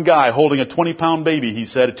 300-pound guy holding a 20-pound baby, he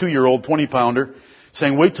said, a 2-year-old 20-pounder,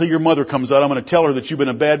 saying, wait till your mother comes out. I'm going to tell her that you've been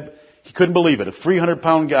a bad... He couldn't believe it. A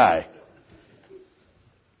 300-pound guy.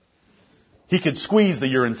 He could squeeze the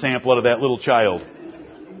urine sample out of that little child.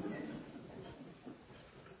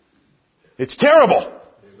 It's terrible.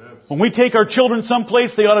 Amen. When we take our children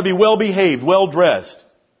someplace, they ought to be well behaved, well dressed.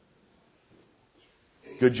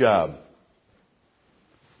 Good job.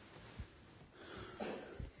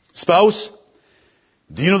 Spouse,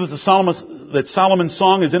 do you know that Solomon's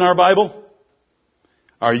song is in our Bible?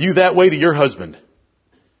 Are you that way to your husband?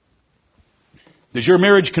 Does your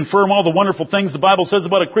marriage confirm all the wonderful things the Bible says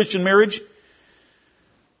about a Christian marriage?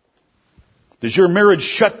 Does your marriage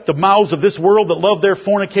shut the mouths of this world that love their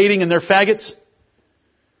fornicating and their faggots?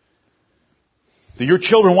 Do your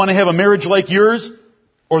children want to have a marriage like yours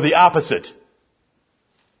or the opposite?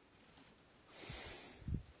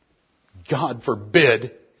 God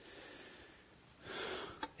forbid.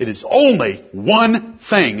 It is only one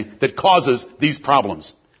thing that causes these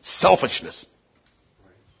problems. Selfishness.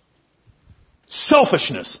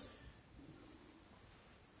 Selfishness.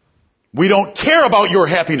 We don't care about your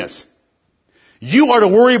happiness. You are to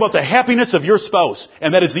worry about the happiness of your spouse.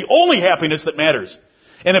 And that is the only happiness that matters.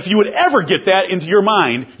 And if you would ever get that into your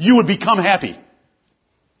mind, you would become happy.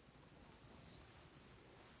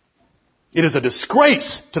 It is a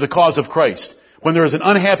disgrace to the cause of Christ when there is an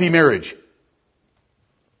unhappy marriage.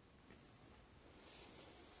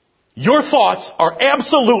 Your thoughts are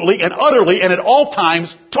absolutely and utterly and at all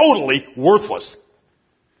times totally worthless.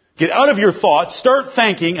 Get out of your thoughts, start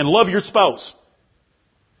thanking, and love your spouse.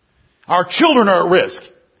 Our children are at risk,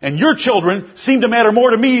 and your children seem to matter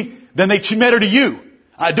more to me than they matter to you.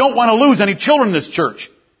 I don't want to lose any children in this church.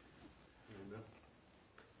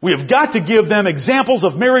 We have got to give them examples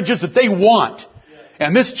of marriages that they want.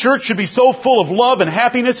 And this church should be so full of love and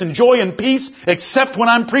happiness and joy and peace, except when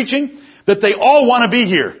I'm preaching, that they all want to be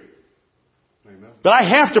here. But I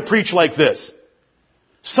have to preach like this.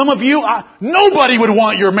 Some of you, nobody would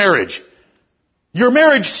want your marriage. Your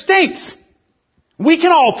marriage stinks. We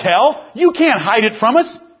can all tell. You can't hide it from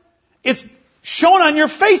us. It's shown on your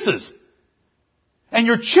faces. And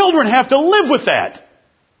your children have to live with that.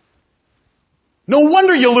 No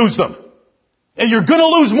wonder you lose them. And you're going to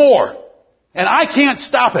lose more. And I can't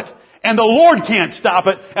stop it. And the Lord can't stop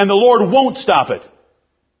it. And the Lord won't stop it.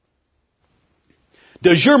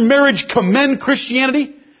 Does your marriage commend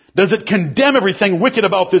Christianity? Does it condemn everything wicked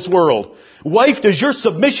about this world? Wife, does your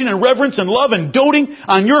submission and reverence and love and doting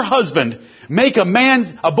on your husband make a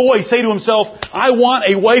boy say to himself, I want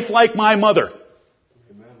a wife like my mother?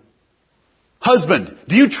 Amen. Husband,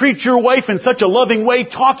 do you treat your wife in such a loving way,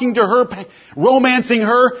 talking to her, romancing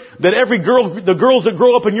her, that the girls that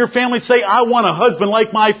grow up in your family say, I want a husband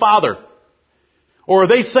like my father? Or are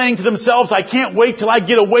they saying to themselves, I can't wait till I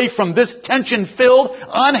get away from this tension-filled,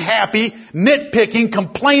 unhappy, nitpicking,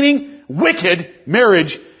 complaining, wicked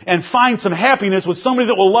marriage and find some happiness with somebody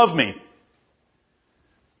that will love me?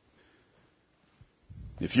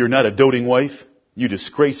 If you're not a doting wife, you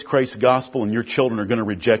disgrace Christ's gospel and your children are going to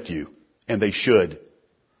reject you. And they should.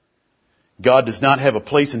 God does not have a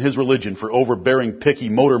place in His religion for overbearing, picky,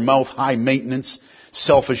 motor-mouth, high-maintenance,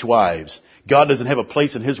 selfish wives. God doesn't have a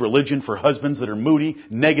place in His religion for husbands that are moody,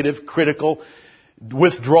 negative, critical,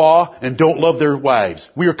 withdraw, and don't love their wives.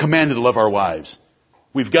 We are commanded to love our wives.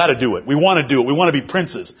 We've got to do it. We want to do it. We want to be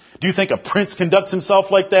princes. Do you think a prince conducts himself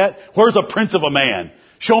like that? Where's a prince of a man?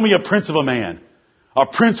 Show me a prince of a man. A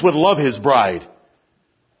prince would love his bride.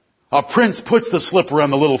 A prince puts the slipper on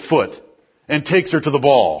the little foot and takes her to the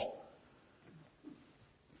ball.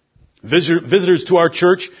 Visitors to our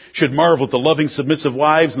church should marvel at the loving, submissive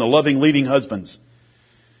wives and the loving, leading husbands.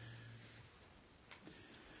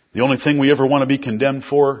 The only thing we ever want to be condemned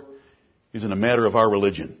for is in a matter of our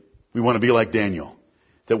religion. We want to be like Daniel.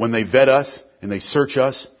 That when they vet us and they search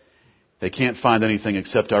us, they can't find anything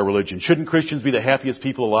except our religion. Shouldn't Christians be the happiest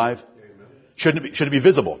people alive? Should it be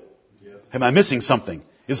visible? Yes. Am I missing something?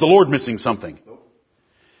 Is the Lord missing something? Nope.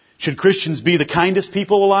 Should Christians be the kindest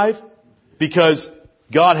people alive? Because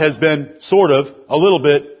God has been sort of, a little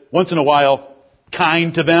bit, once in a while,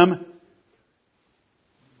 kind to them.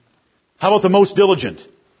 How about the most diligent?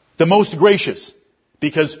 The most gracious?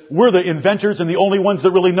 Because we're the inventors and the only ones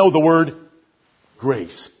that really know the word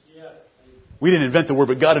grace. We didn't invent the word,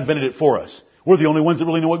 but God invented it for us. We're the only ones that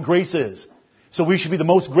really know what grace is. So we should be the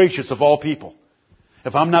most gracious of all people.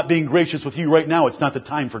 If I'm not being gracious with you right now, it's not the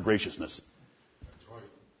time for graciousness.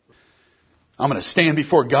 I'm going to stand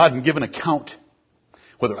before God and give an account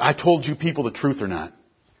whether I told you people the truth or not.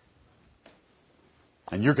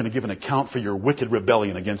 And you're going to give an account for your wicked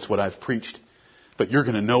rebellion against what I've preached. But you're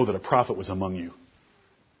going to know that a prophet was among you.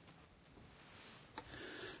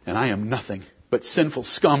 And I am nothing but sinful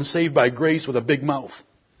scum saved by grace with a big mouth.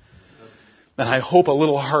 And I hope a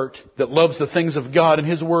little heart that loves the things of God and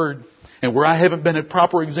His Word. And where I haven't been a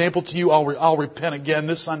proper example to you, I'll repent again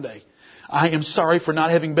this Sunday. I am sorry for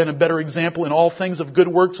not having been a better example in all things of good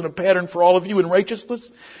works and a pattern for all of you in righteousness.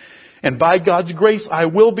 And by God's grace, I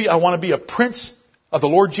want to be a prince of the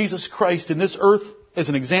Lord Jesus Christ in this earth as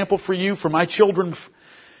an example for you, for my children,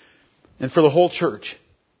 and for the whole church.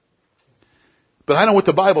 But I know what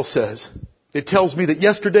the Bible says. It tells me that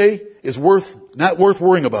yesterday is not worth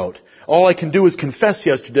worrying about. All I can do is confess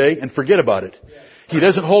yesterday and forget about it. He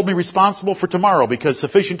doesn't hold me responsible for tomorrow because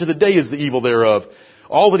sufficient to the day is the evil thereof.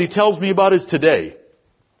 All that He tells me about is today.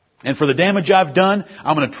 And for the damage I've done,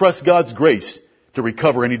 I'm going to trust God's grace to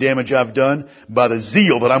recover any damage I've done by the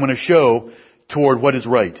zeal that I'm going to show toward what is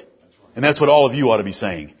right. And that's what all of you ought to be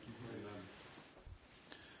saying.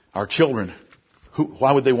 Our children,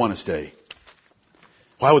 why would they want to stay?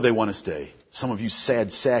 Why would they want to stay? Some of you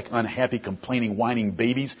sad sack, unhappy, complaining, whining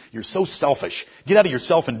babies, you're so selfish. Get out of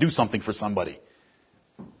yourself and do something for somebody.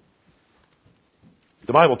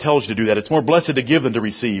 The Bible tells you to do that. It's more blessed to give than to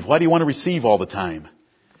receive. Why do you want to receive all the time?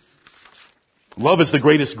 Love is the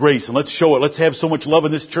greatest grace, and let's show it. Let's have so much love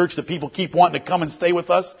in this church that people keep wanting to come and stay with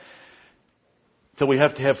us till we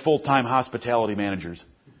have to have full-time hospitality managers.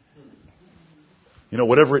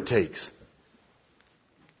 Whatever it takes.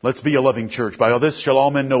 Let's be a loving church. By all this shall all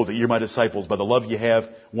men know that you're my disciples, by the love you have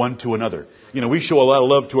one to another. We show a lot of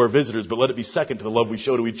love to our visitors, but let it be second to the love we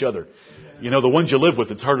show to each other. The ones you live with,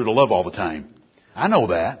 it's harder to love all the time. I know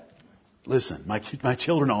that. Listen, my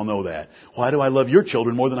children all know that. Why do I love your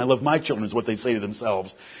children more than I love my children is what they say to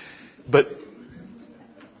themselves. But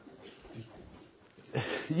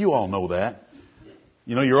you all know that.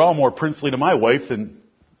 You're all more princely to my wife than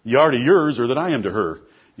you are to yours or than I am to her.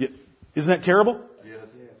 Isn't that terrible? Yes.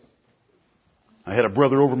 I had a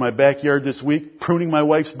brother over my backyard this week pruning my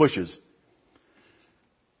wife's bushes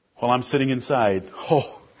while I'm sitting inside.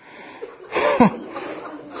 Oh.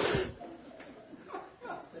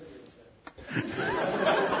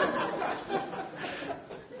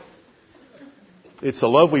 It's the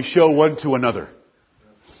love we show one to another.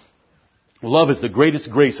 Love is the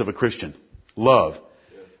greatest grace of a Christian. Love.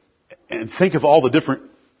 And think of all the different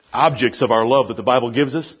objects of our love that the Bible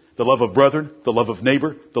gives us. The love of brethren, the love of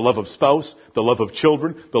neighbor, the love of spouse, the love of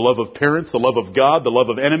children, the love of parents, the love of God, the love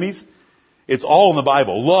of enemies. It's all in the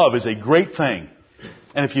Bible. Love is a great thing.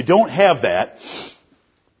 And if you don't have that,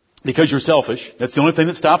 because you're selfish, that's the only thing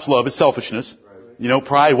that stops love is selfishness. You know,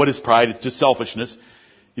 pride, what is pride? It's just selfishness.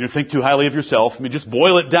 You don't think too highly of yourself. I mean, just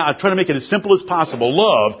boil it down. I'm trying to make it as simple as possible.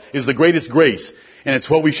 Love is the greatest grace, and it's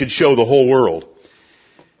what we should show the whole world.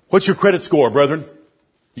 What's your credit score, brethren?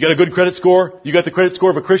 You got a good credit score? You got the credit score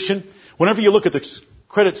of a Christian? Whenever you look at the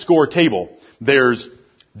credit score table, there's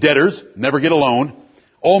debtors, never get a loan,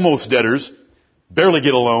 almost debtors, barely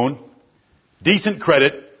get a loan, decent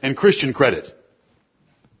credit, and Christian credit.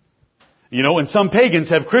 You know, and some pagans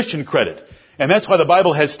have Christian credit. And that's why the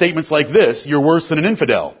Bible has statements like this, you're worse than an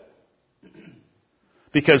infidel.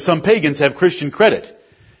 Because some pagans have Christian credit.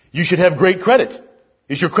 You should have great credit.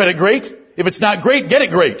 Is your credit great? If it's not great, get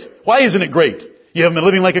it great. Why isn't it great? You haven't been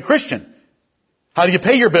living like a Christian. How do you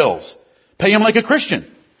pay your bills? Pay them like a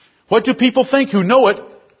Christian. What do people think who know it,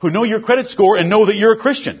 who know your credit score and know that you're a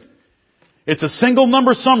Christian? It's a single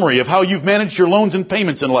number summary of how you've managed your loans and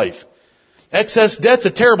payments in life. Excess debt's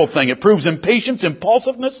a terrible thing. It proves impatience,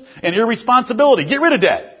 impulsiveness, and irresponsibility. Get rid of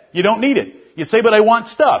debt. You don't need it. You say, but I want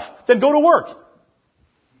stuff. Then go to work.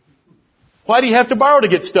 Why do you have to borrow to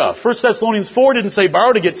get stuff? 1 Thessalonians 4 didn't say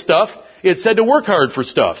borrow to get stuff. It said to work hard for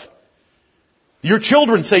stuff. Your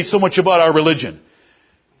children say so much about our religion.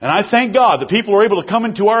 And I thank God that people are able to come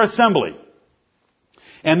into our assembly.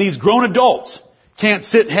 And these grown adults can't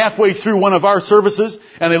sit halfway through one of our services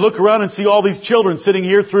and they look around and see all these children sitting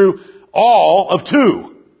here through all of 2.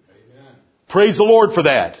 Amen. Praise the Lord for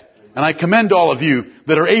that. And I commend all of you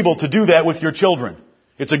that are able to do that with your children.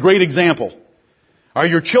 It's a great example. Are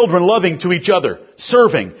your children loving to each other?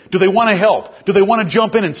 Serving? Do they want to help? Do they want to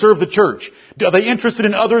jump in and serve the church? Are they interested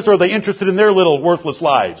in others or are they interested in their little worthless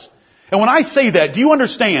lives? And when I say that, do you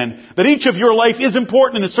understand that each of your life is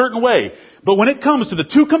important in a certain way? But when it comes to the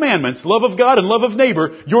 2 commandments, love of God and love of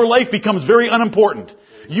neighbor, your life becomes very unimportant.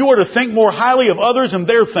 You are to think more highly of others and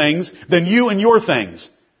their things than you and your things.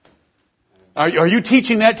 Are you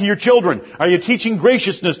teaching that to your children? Are you teaching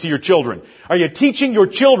graciousness to your children? Are you teaching your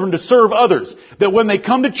children to serve others? That when they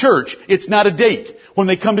come to church, it's not a date. When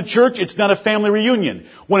they come to church, it's not a family reunion.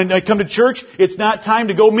 When they come to church, it's not time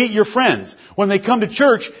to go meet your friends. When they come to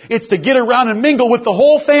church, it's to get around and mingle with the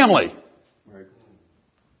whole family.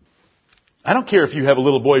 I don't care if you have a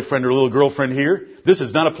little boyfriend or a little girlfriend here. This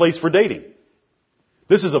is not a place for dating.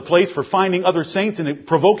 This is a place for finding other saints and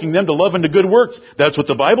provoking them to love and to good works. That's what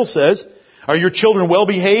the Bible says. Are your children well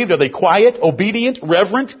behaved? Are they quiet, obedient,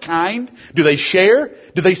 reverent, kind? Do they share?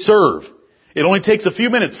 Do they serve? It only takes a few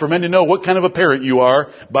minutes for men to know what kind of a parent you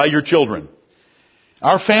are by your children.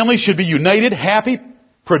 Our families should be united, happy,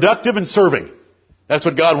 productive, and serving. That's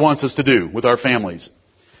what God wants us to do with our families.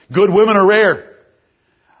 Good women are rare.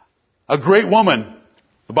 A great woman,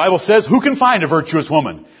 the Bible says, who can find a virtuous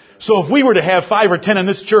woman? So if we were to have 5 or 10 in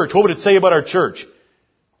this church, what would it say about our church?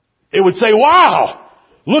 It would say, wow,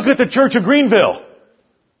 look at the Church of Greenville.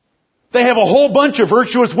 They have a whole bunch of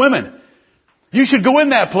virtuous women. You should go in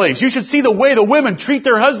that place. You should see the way the women treat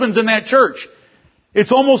their husbands in that church.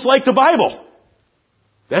 It's almost like the Bible.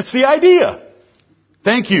 That's the idea.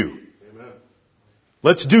 Thank you. Amen.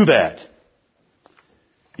 Let's do that.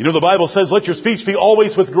 You know, the Bible says, let your speech be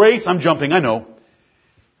always with grace. I'm jumping, I know.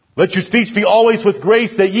 Let your speech be always with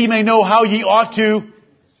grace, that ye may know how ye ought to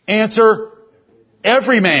answer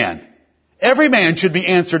every man. Every man should be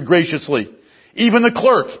answered graciously. Even the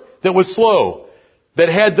clerk that was slow, that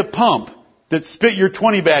had the pump, that spit your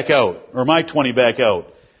 20 back out, or my 20 back out.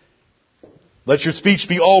 Let your speech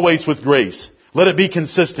be always with grace. Let it be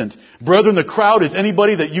consistent. Brethren, the crowd is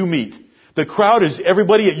anybody that you meet. The crowd is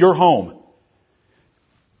everybody at your home.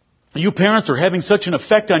 You parents are having such an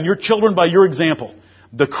effect on your children by your example.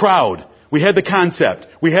 The crowd. We had the concept.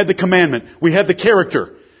 We had the commandment. We had the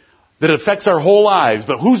character that affects our whole lives.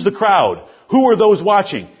 But who's the crowd? Who are those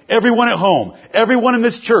watching? Everyone at home. Everyone in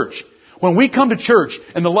this church. When we come to church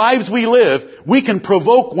and the lives we live, we can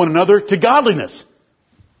provoke one another to godliness.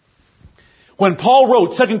 When Paul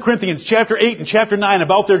wrote 2 Corinthians chapter 8 and chapter 9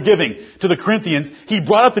 about their giving to the Corinthians, he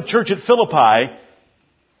brought up the church at Philippi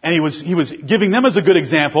and he was giving them as a good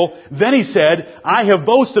example. Then he said, I have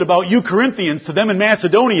boasted about you Corinthians to them in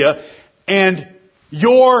Macedonia, and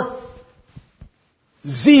your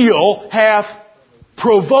zeal hath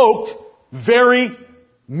provoked very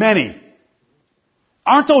many.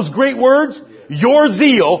 Aren't those great words? Your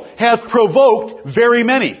zeal hath provoked very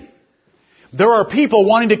many. There are people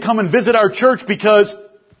wanting to come and visit our church because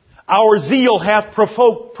our zeal hath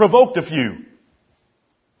provoked a few.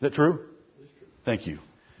 Is that true? Thank you.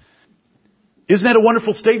 Isn't that a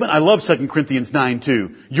wonderful statement? I love 2 Corinthians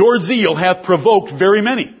 9:2. Your zeal hath provoked very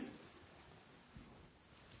many.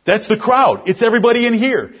 That's the crowd. It's everybody in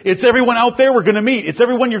here. It's everyone out there we're going to meet. It's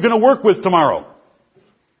everyone you're going to work with tomorrow.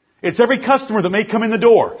 It's every customer that may come in the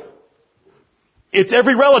door. It's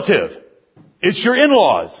every relative. It's your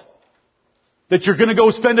in-laws that you're going to go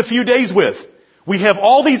spend a few days with. We have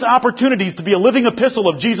all these opportunities to be a living epistle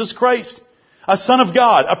of Jesus Christ, a Son of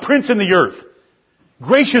God, a Prince in the earth,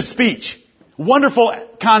 gracious speech, wonderful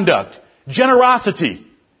conduct, generosity,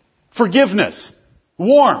 forgiveness,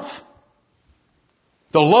 warmth,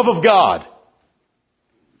 the love of God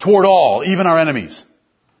toward all, even our enemies.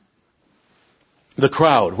 The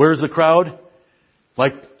crowd. Where's the crowd?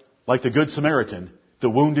 Like the Good Samaritan, the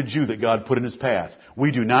wounded Jew that God put in his path.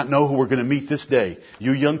 We do not know who we're going to meet this day.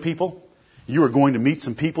 You young people, you are going to meet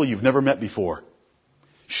some people you've never met before.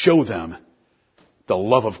 Show them the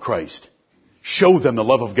love of Christ. Show them the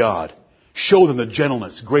love of God. Show them the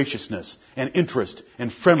gentleness, graciousness, and interest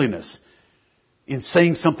and friendliness in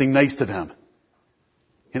saying something nice to them.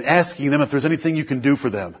 In asking them if there's anything you can do for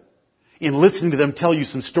them. In listening to them tell you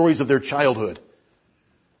some stories of their childhood.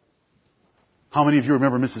 How many of you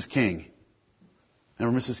remember Mrs. King?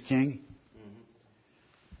 Remember Mrs. King?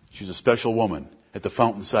 She's a special woman at the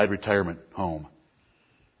Fountainside Retirement Home.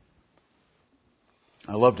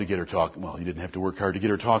 I love to get her talking. Well, you didn't have to work hard to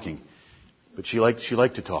get her talking. But she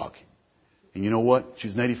liked to talk. And you know what?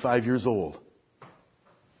 She's 95 years old.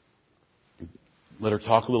 Let her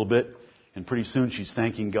talk a little bit. And pretty soon she's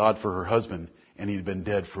thanking God for her husband, and he'd been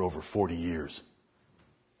dead for over 40 years.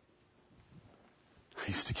 I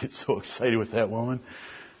used to get so excited with that woman.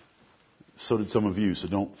 So did some of you, so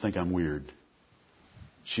don't think I'm weird.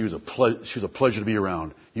 She was a pleasure to be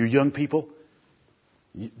around. You young people,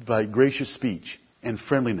 by gracious speech and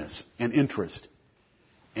friendliness and interest.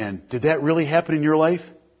 And did that really happen in your life?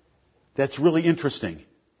 That's really interesting.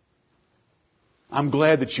 I'm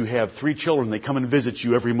glad that you have 3 children. They come and visit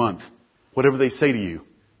you every month. Whatever they say to you.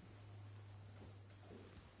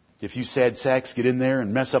 If you sad sacks get in there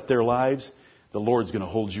and mess up their lives, the Lord's going to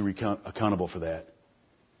hold you accountable for that.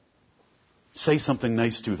 Say something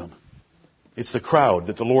nice to them. It's the crowd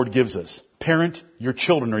that the Lord gives us. Parent, your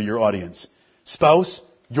children are your audience. Spouse,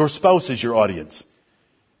 your spouse is your audience.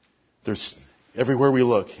 There's everywhere we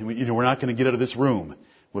look. We're not going to get out of this room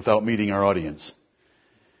without meeting our audience.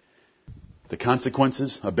 The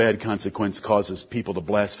consequences, a bad consequence causes people to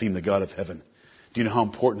blaspheme the God of heaven. Do you know how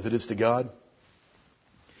important it is to God?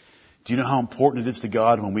 Do you know how important it is to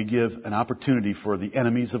God when we give an opportunity for the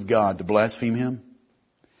enemies of God to blaspheme Him?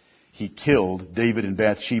 He killed David and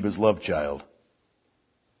Bathsheba's love child.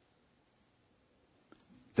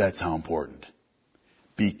 That's how important.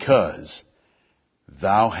 Because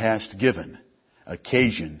thou hast given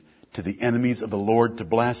occasion to the enemies of the Lord to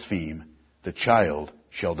blaspheme, the child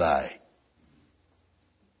shall die.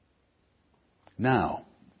 Now,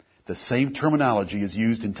 the same terminology is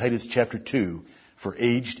used in Titus chapter 2 for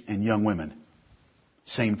aged and young women.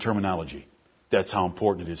 Same terminology. That's how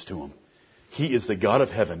important it is to Him. He is the God of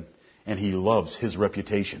heaven, and He loves His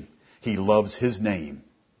reputation. He loves His name.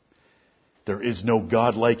 There is no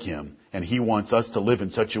God like Him, and He wants us to live in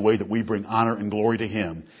such a way that we bring honor and glory to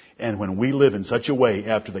Him. And when we live in such a way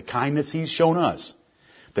after the kindness He's shown us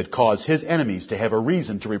that cause His enemies to have a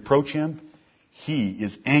reason to reproach Him, He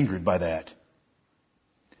is angered by that.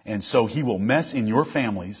 And so He will mess in your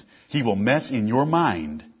families, He will mess in your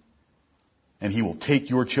mind, and He will take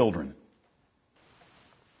your children.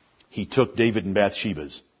 He took David and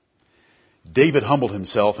Bathsheba's. David humbled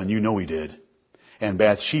himself, and you know he did. And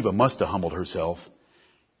Bathsheba must have humbled herself.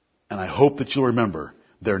 And I hope that you'll remember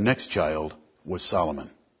their next child was Solomon.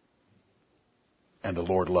 And the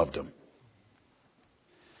Lord loved him.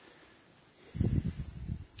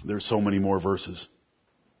 There's so many more verses.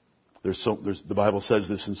 The Bible says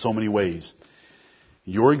this in so many ways.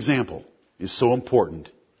 Your example is so important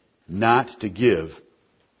not to give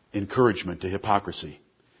encouragement to hypocrisy.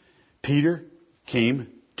 Peter came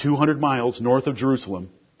 200 miles north of Jerusalem,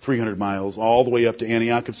 300 miles, all the way up to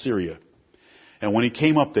Antioch of Syria. And when he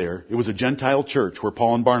came up there, it was a Gentile church where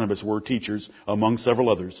Paul and Barnabas were teachers, among several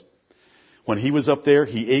others. When he was up there,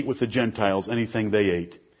 he ate with the Gentiles anything they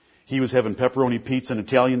ate. He was having pepperoni pizza and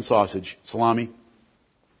Italian sausage, salami.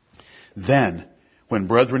 Then, when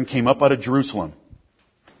brethren came up out of Jerusalem,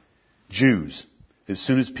 Jews, as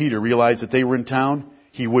soon as Peter realized that they were in town,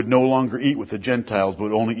 he would no longer eat with the Gentiles, but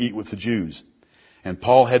would only eat with the Jews. And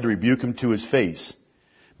Paul had to rebuke him to his face,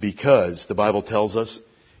 because, the Bible tells us,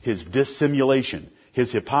 His dissimulation,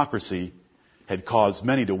 his hypocrisy, had caused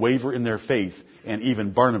many to waver in their faith, and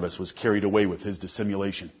even Barnabas was carried away with his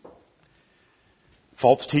dissimulation.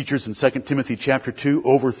 False teachers in 2 Timothy chapter 2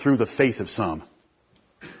 overthrew the faith of some.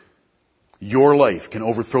 Your life can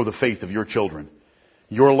overthrow the faith of your children.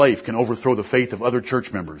 Your life can overthrow the faith of other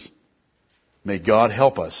church members. May God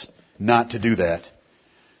help us not to do that.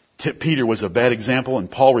 Peter was a bad example, and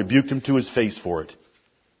Paul rebuked him to his face for it.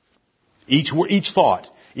 Each thought,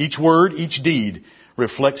 each word, each deed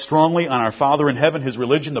reflects strongly on our Father in heaven, His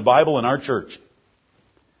religion, the Bible, and our church.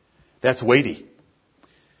 That's weighty.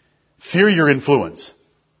 Fear your influence.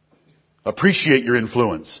 Appreciate your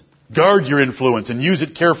influence. Guard your influence and use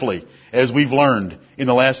it carefully, as we've learned in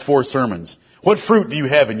the last 4 sermons. What fruit do you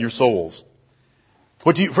have in your souls?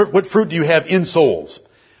 What fruit do you have in souls?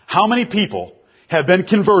 How many people have been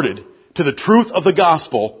converted to the truth of the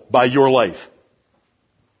gospel by your life?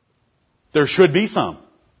 There should be some.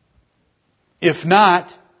 If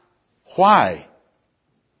not, why?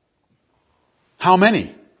 How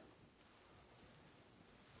many?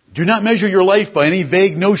 Do not measure your life by any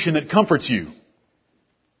vague notion that comforts you.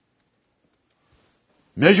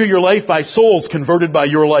 Measure your life by souls converted by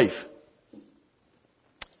your life.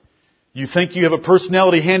 You think you have a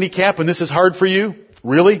personality handicap and this is hard for you?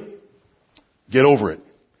 Really? Get over it.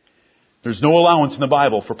 There's no allowance in the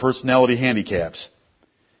Bible for personality handicaps.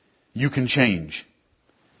 You can change.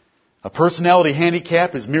 A personality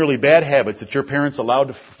handicap is merely bad habits that your parents allowed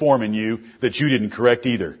to form in you that you didn't correct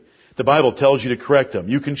either. The Bible tells you to correct them.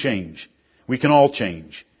 You can change. We can all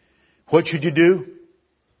change. What should you do?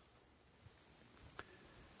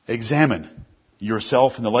 Examine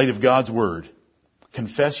yourself in the light of God's Word.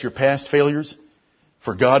 Confess your past failures,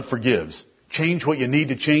 for God forgives. Change what you need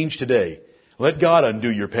to change today. Let God undo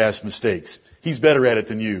your past mistakes. He's better at it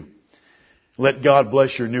than you. Let God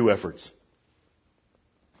bless your new efforts.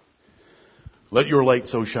 Let your light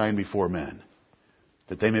so shine before men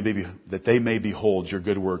that they may behold your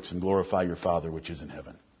good works and glorify your Father which is in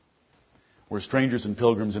heaven. We're strangers and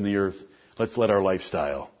pilgrims in the earth. Let's let our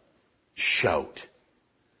lifestyle shout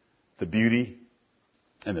the beauty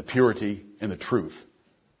and the purity and the truth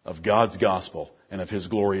of God's gospel and of His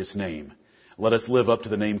glorious name. Let us live up to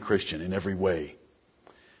the name Christian in every way.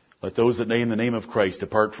 Let those that name the name of Christ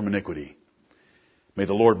depart from iniquity. May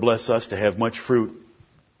the Lord bless us to have much fruit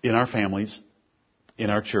in our families, in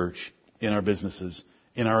our church, in our businesses,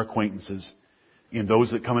 in our acquaintances, in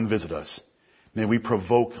those that come and visit us. May we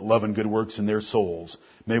provoke love and good works in their souls.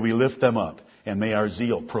 May we lift them up, and may our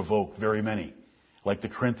zeal provoke very many, like the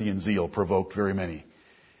Corinthian zeal provoked very many.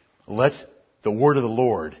 Let the word of the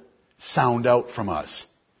Lord sound out from us,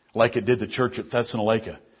 like it did the church at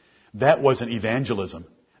Thessalonica. That wasn't evangelism.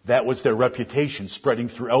 That was their reputation spreading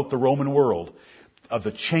throughout the Roman world of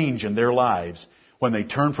the change in their lives when they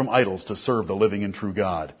turned from idols to serve the living and true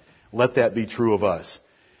God. Let that be true of us.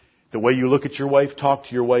 The way you look at your wife, talk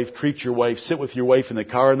to your wife, treat your wife, sit with your wife in the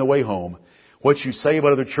car on the way home, what you say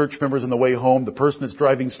about other church members on the way home, the person that's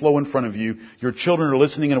driving slow in front of you, your children are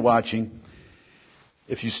listening and watching.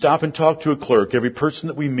 If you stop and talk to a clerk, every person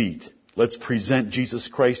that we meet, let's present Jesus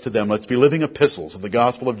Christ to them. Let's be living epistles of the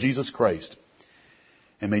gospel of Jesus Christ.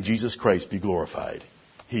 And may Jesus Christ be glorified.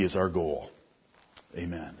 He is our goal.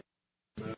 Amen.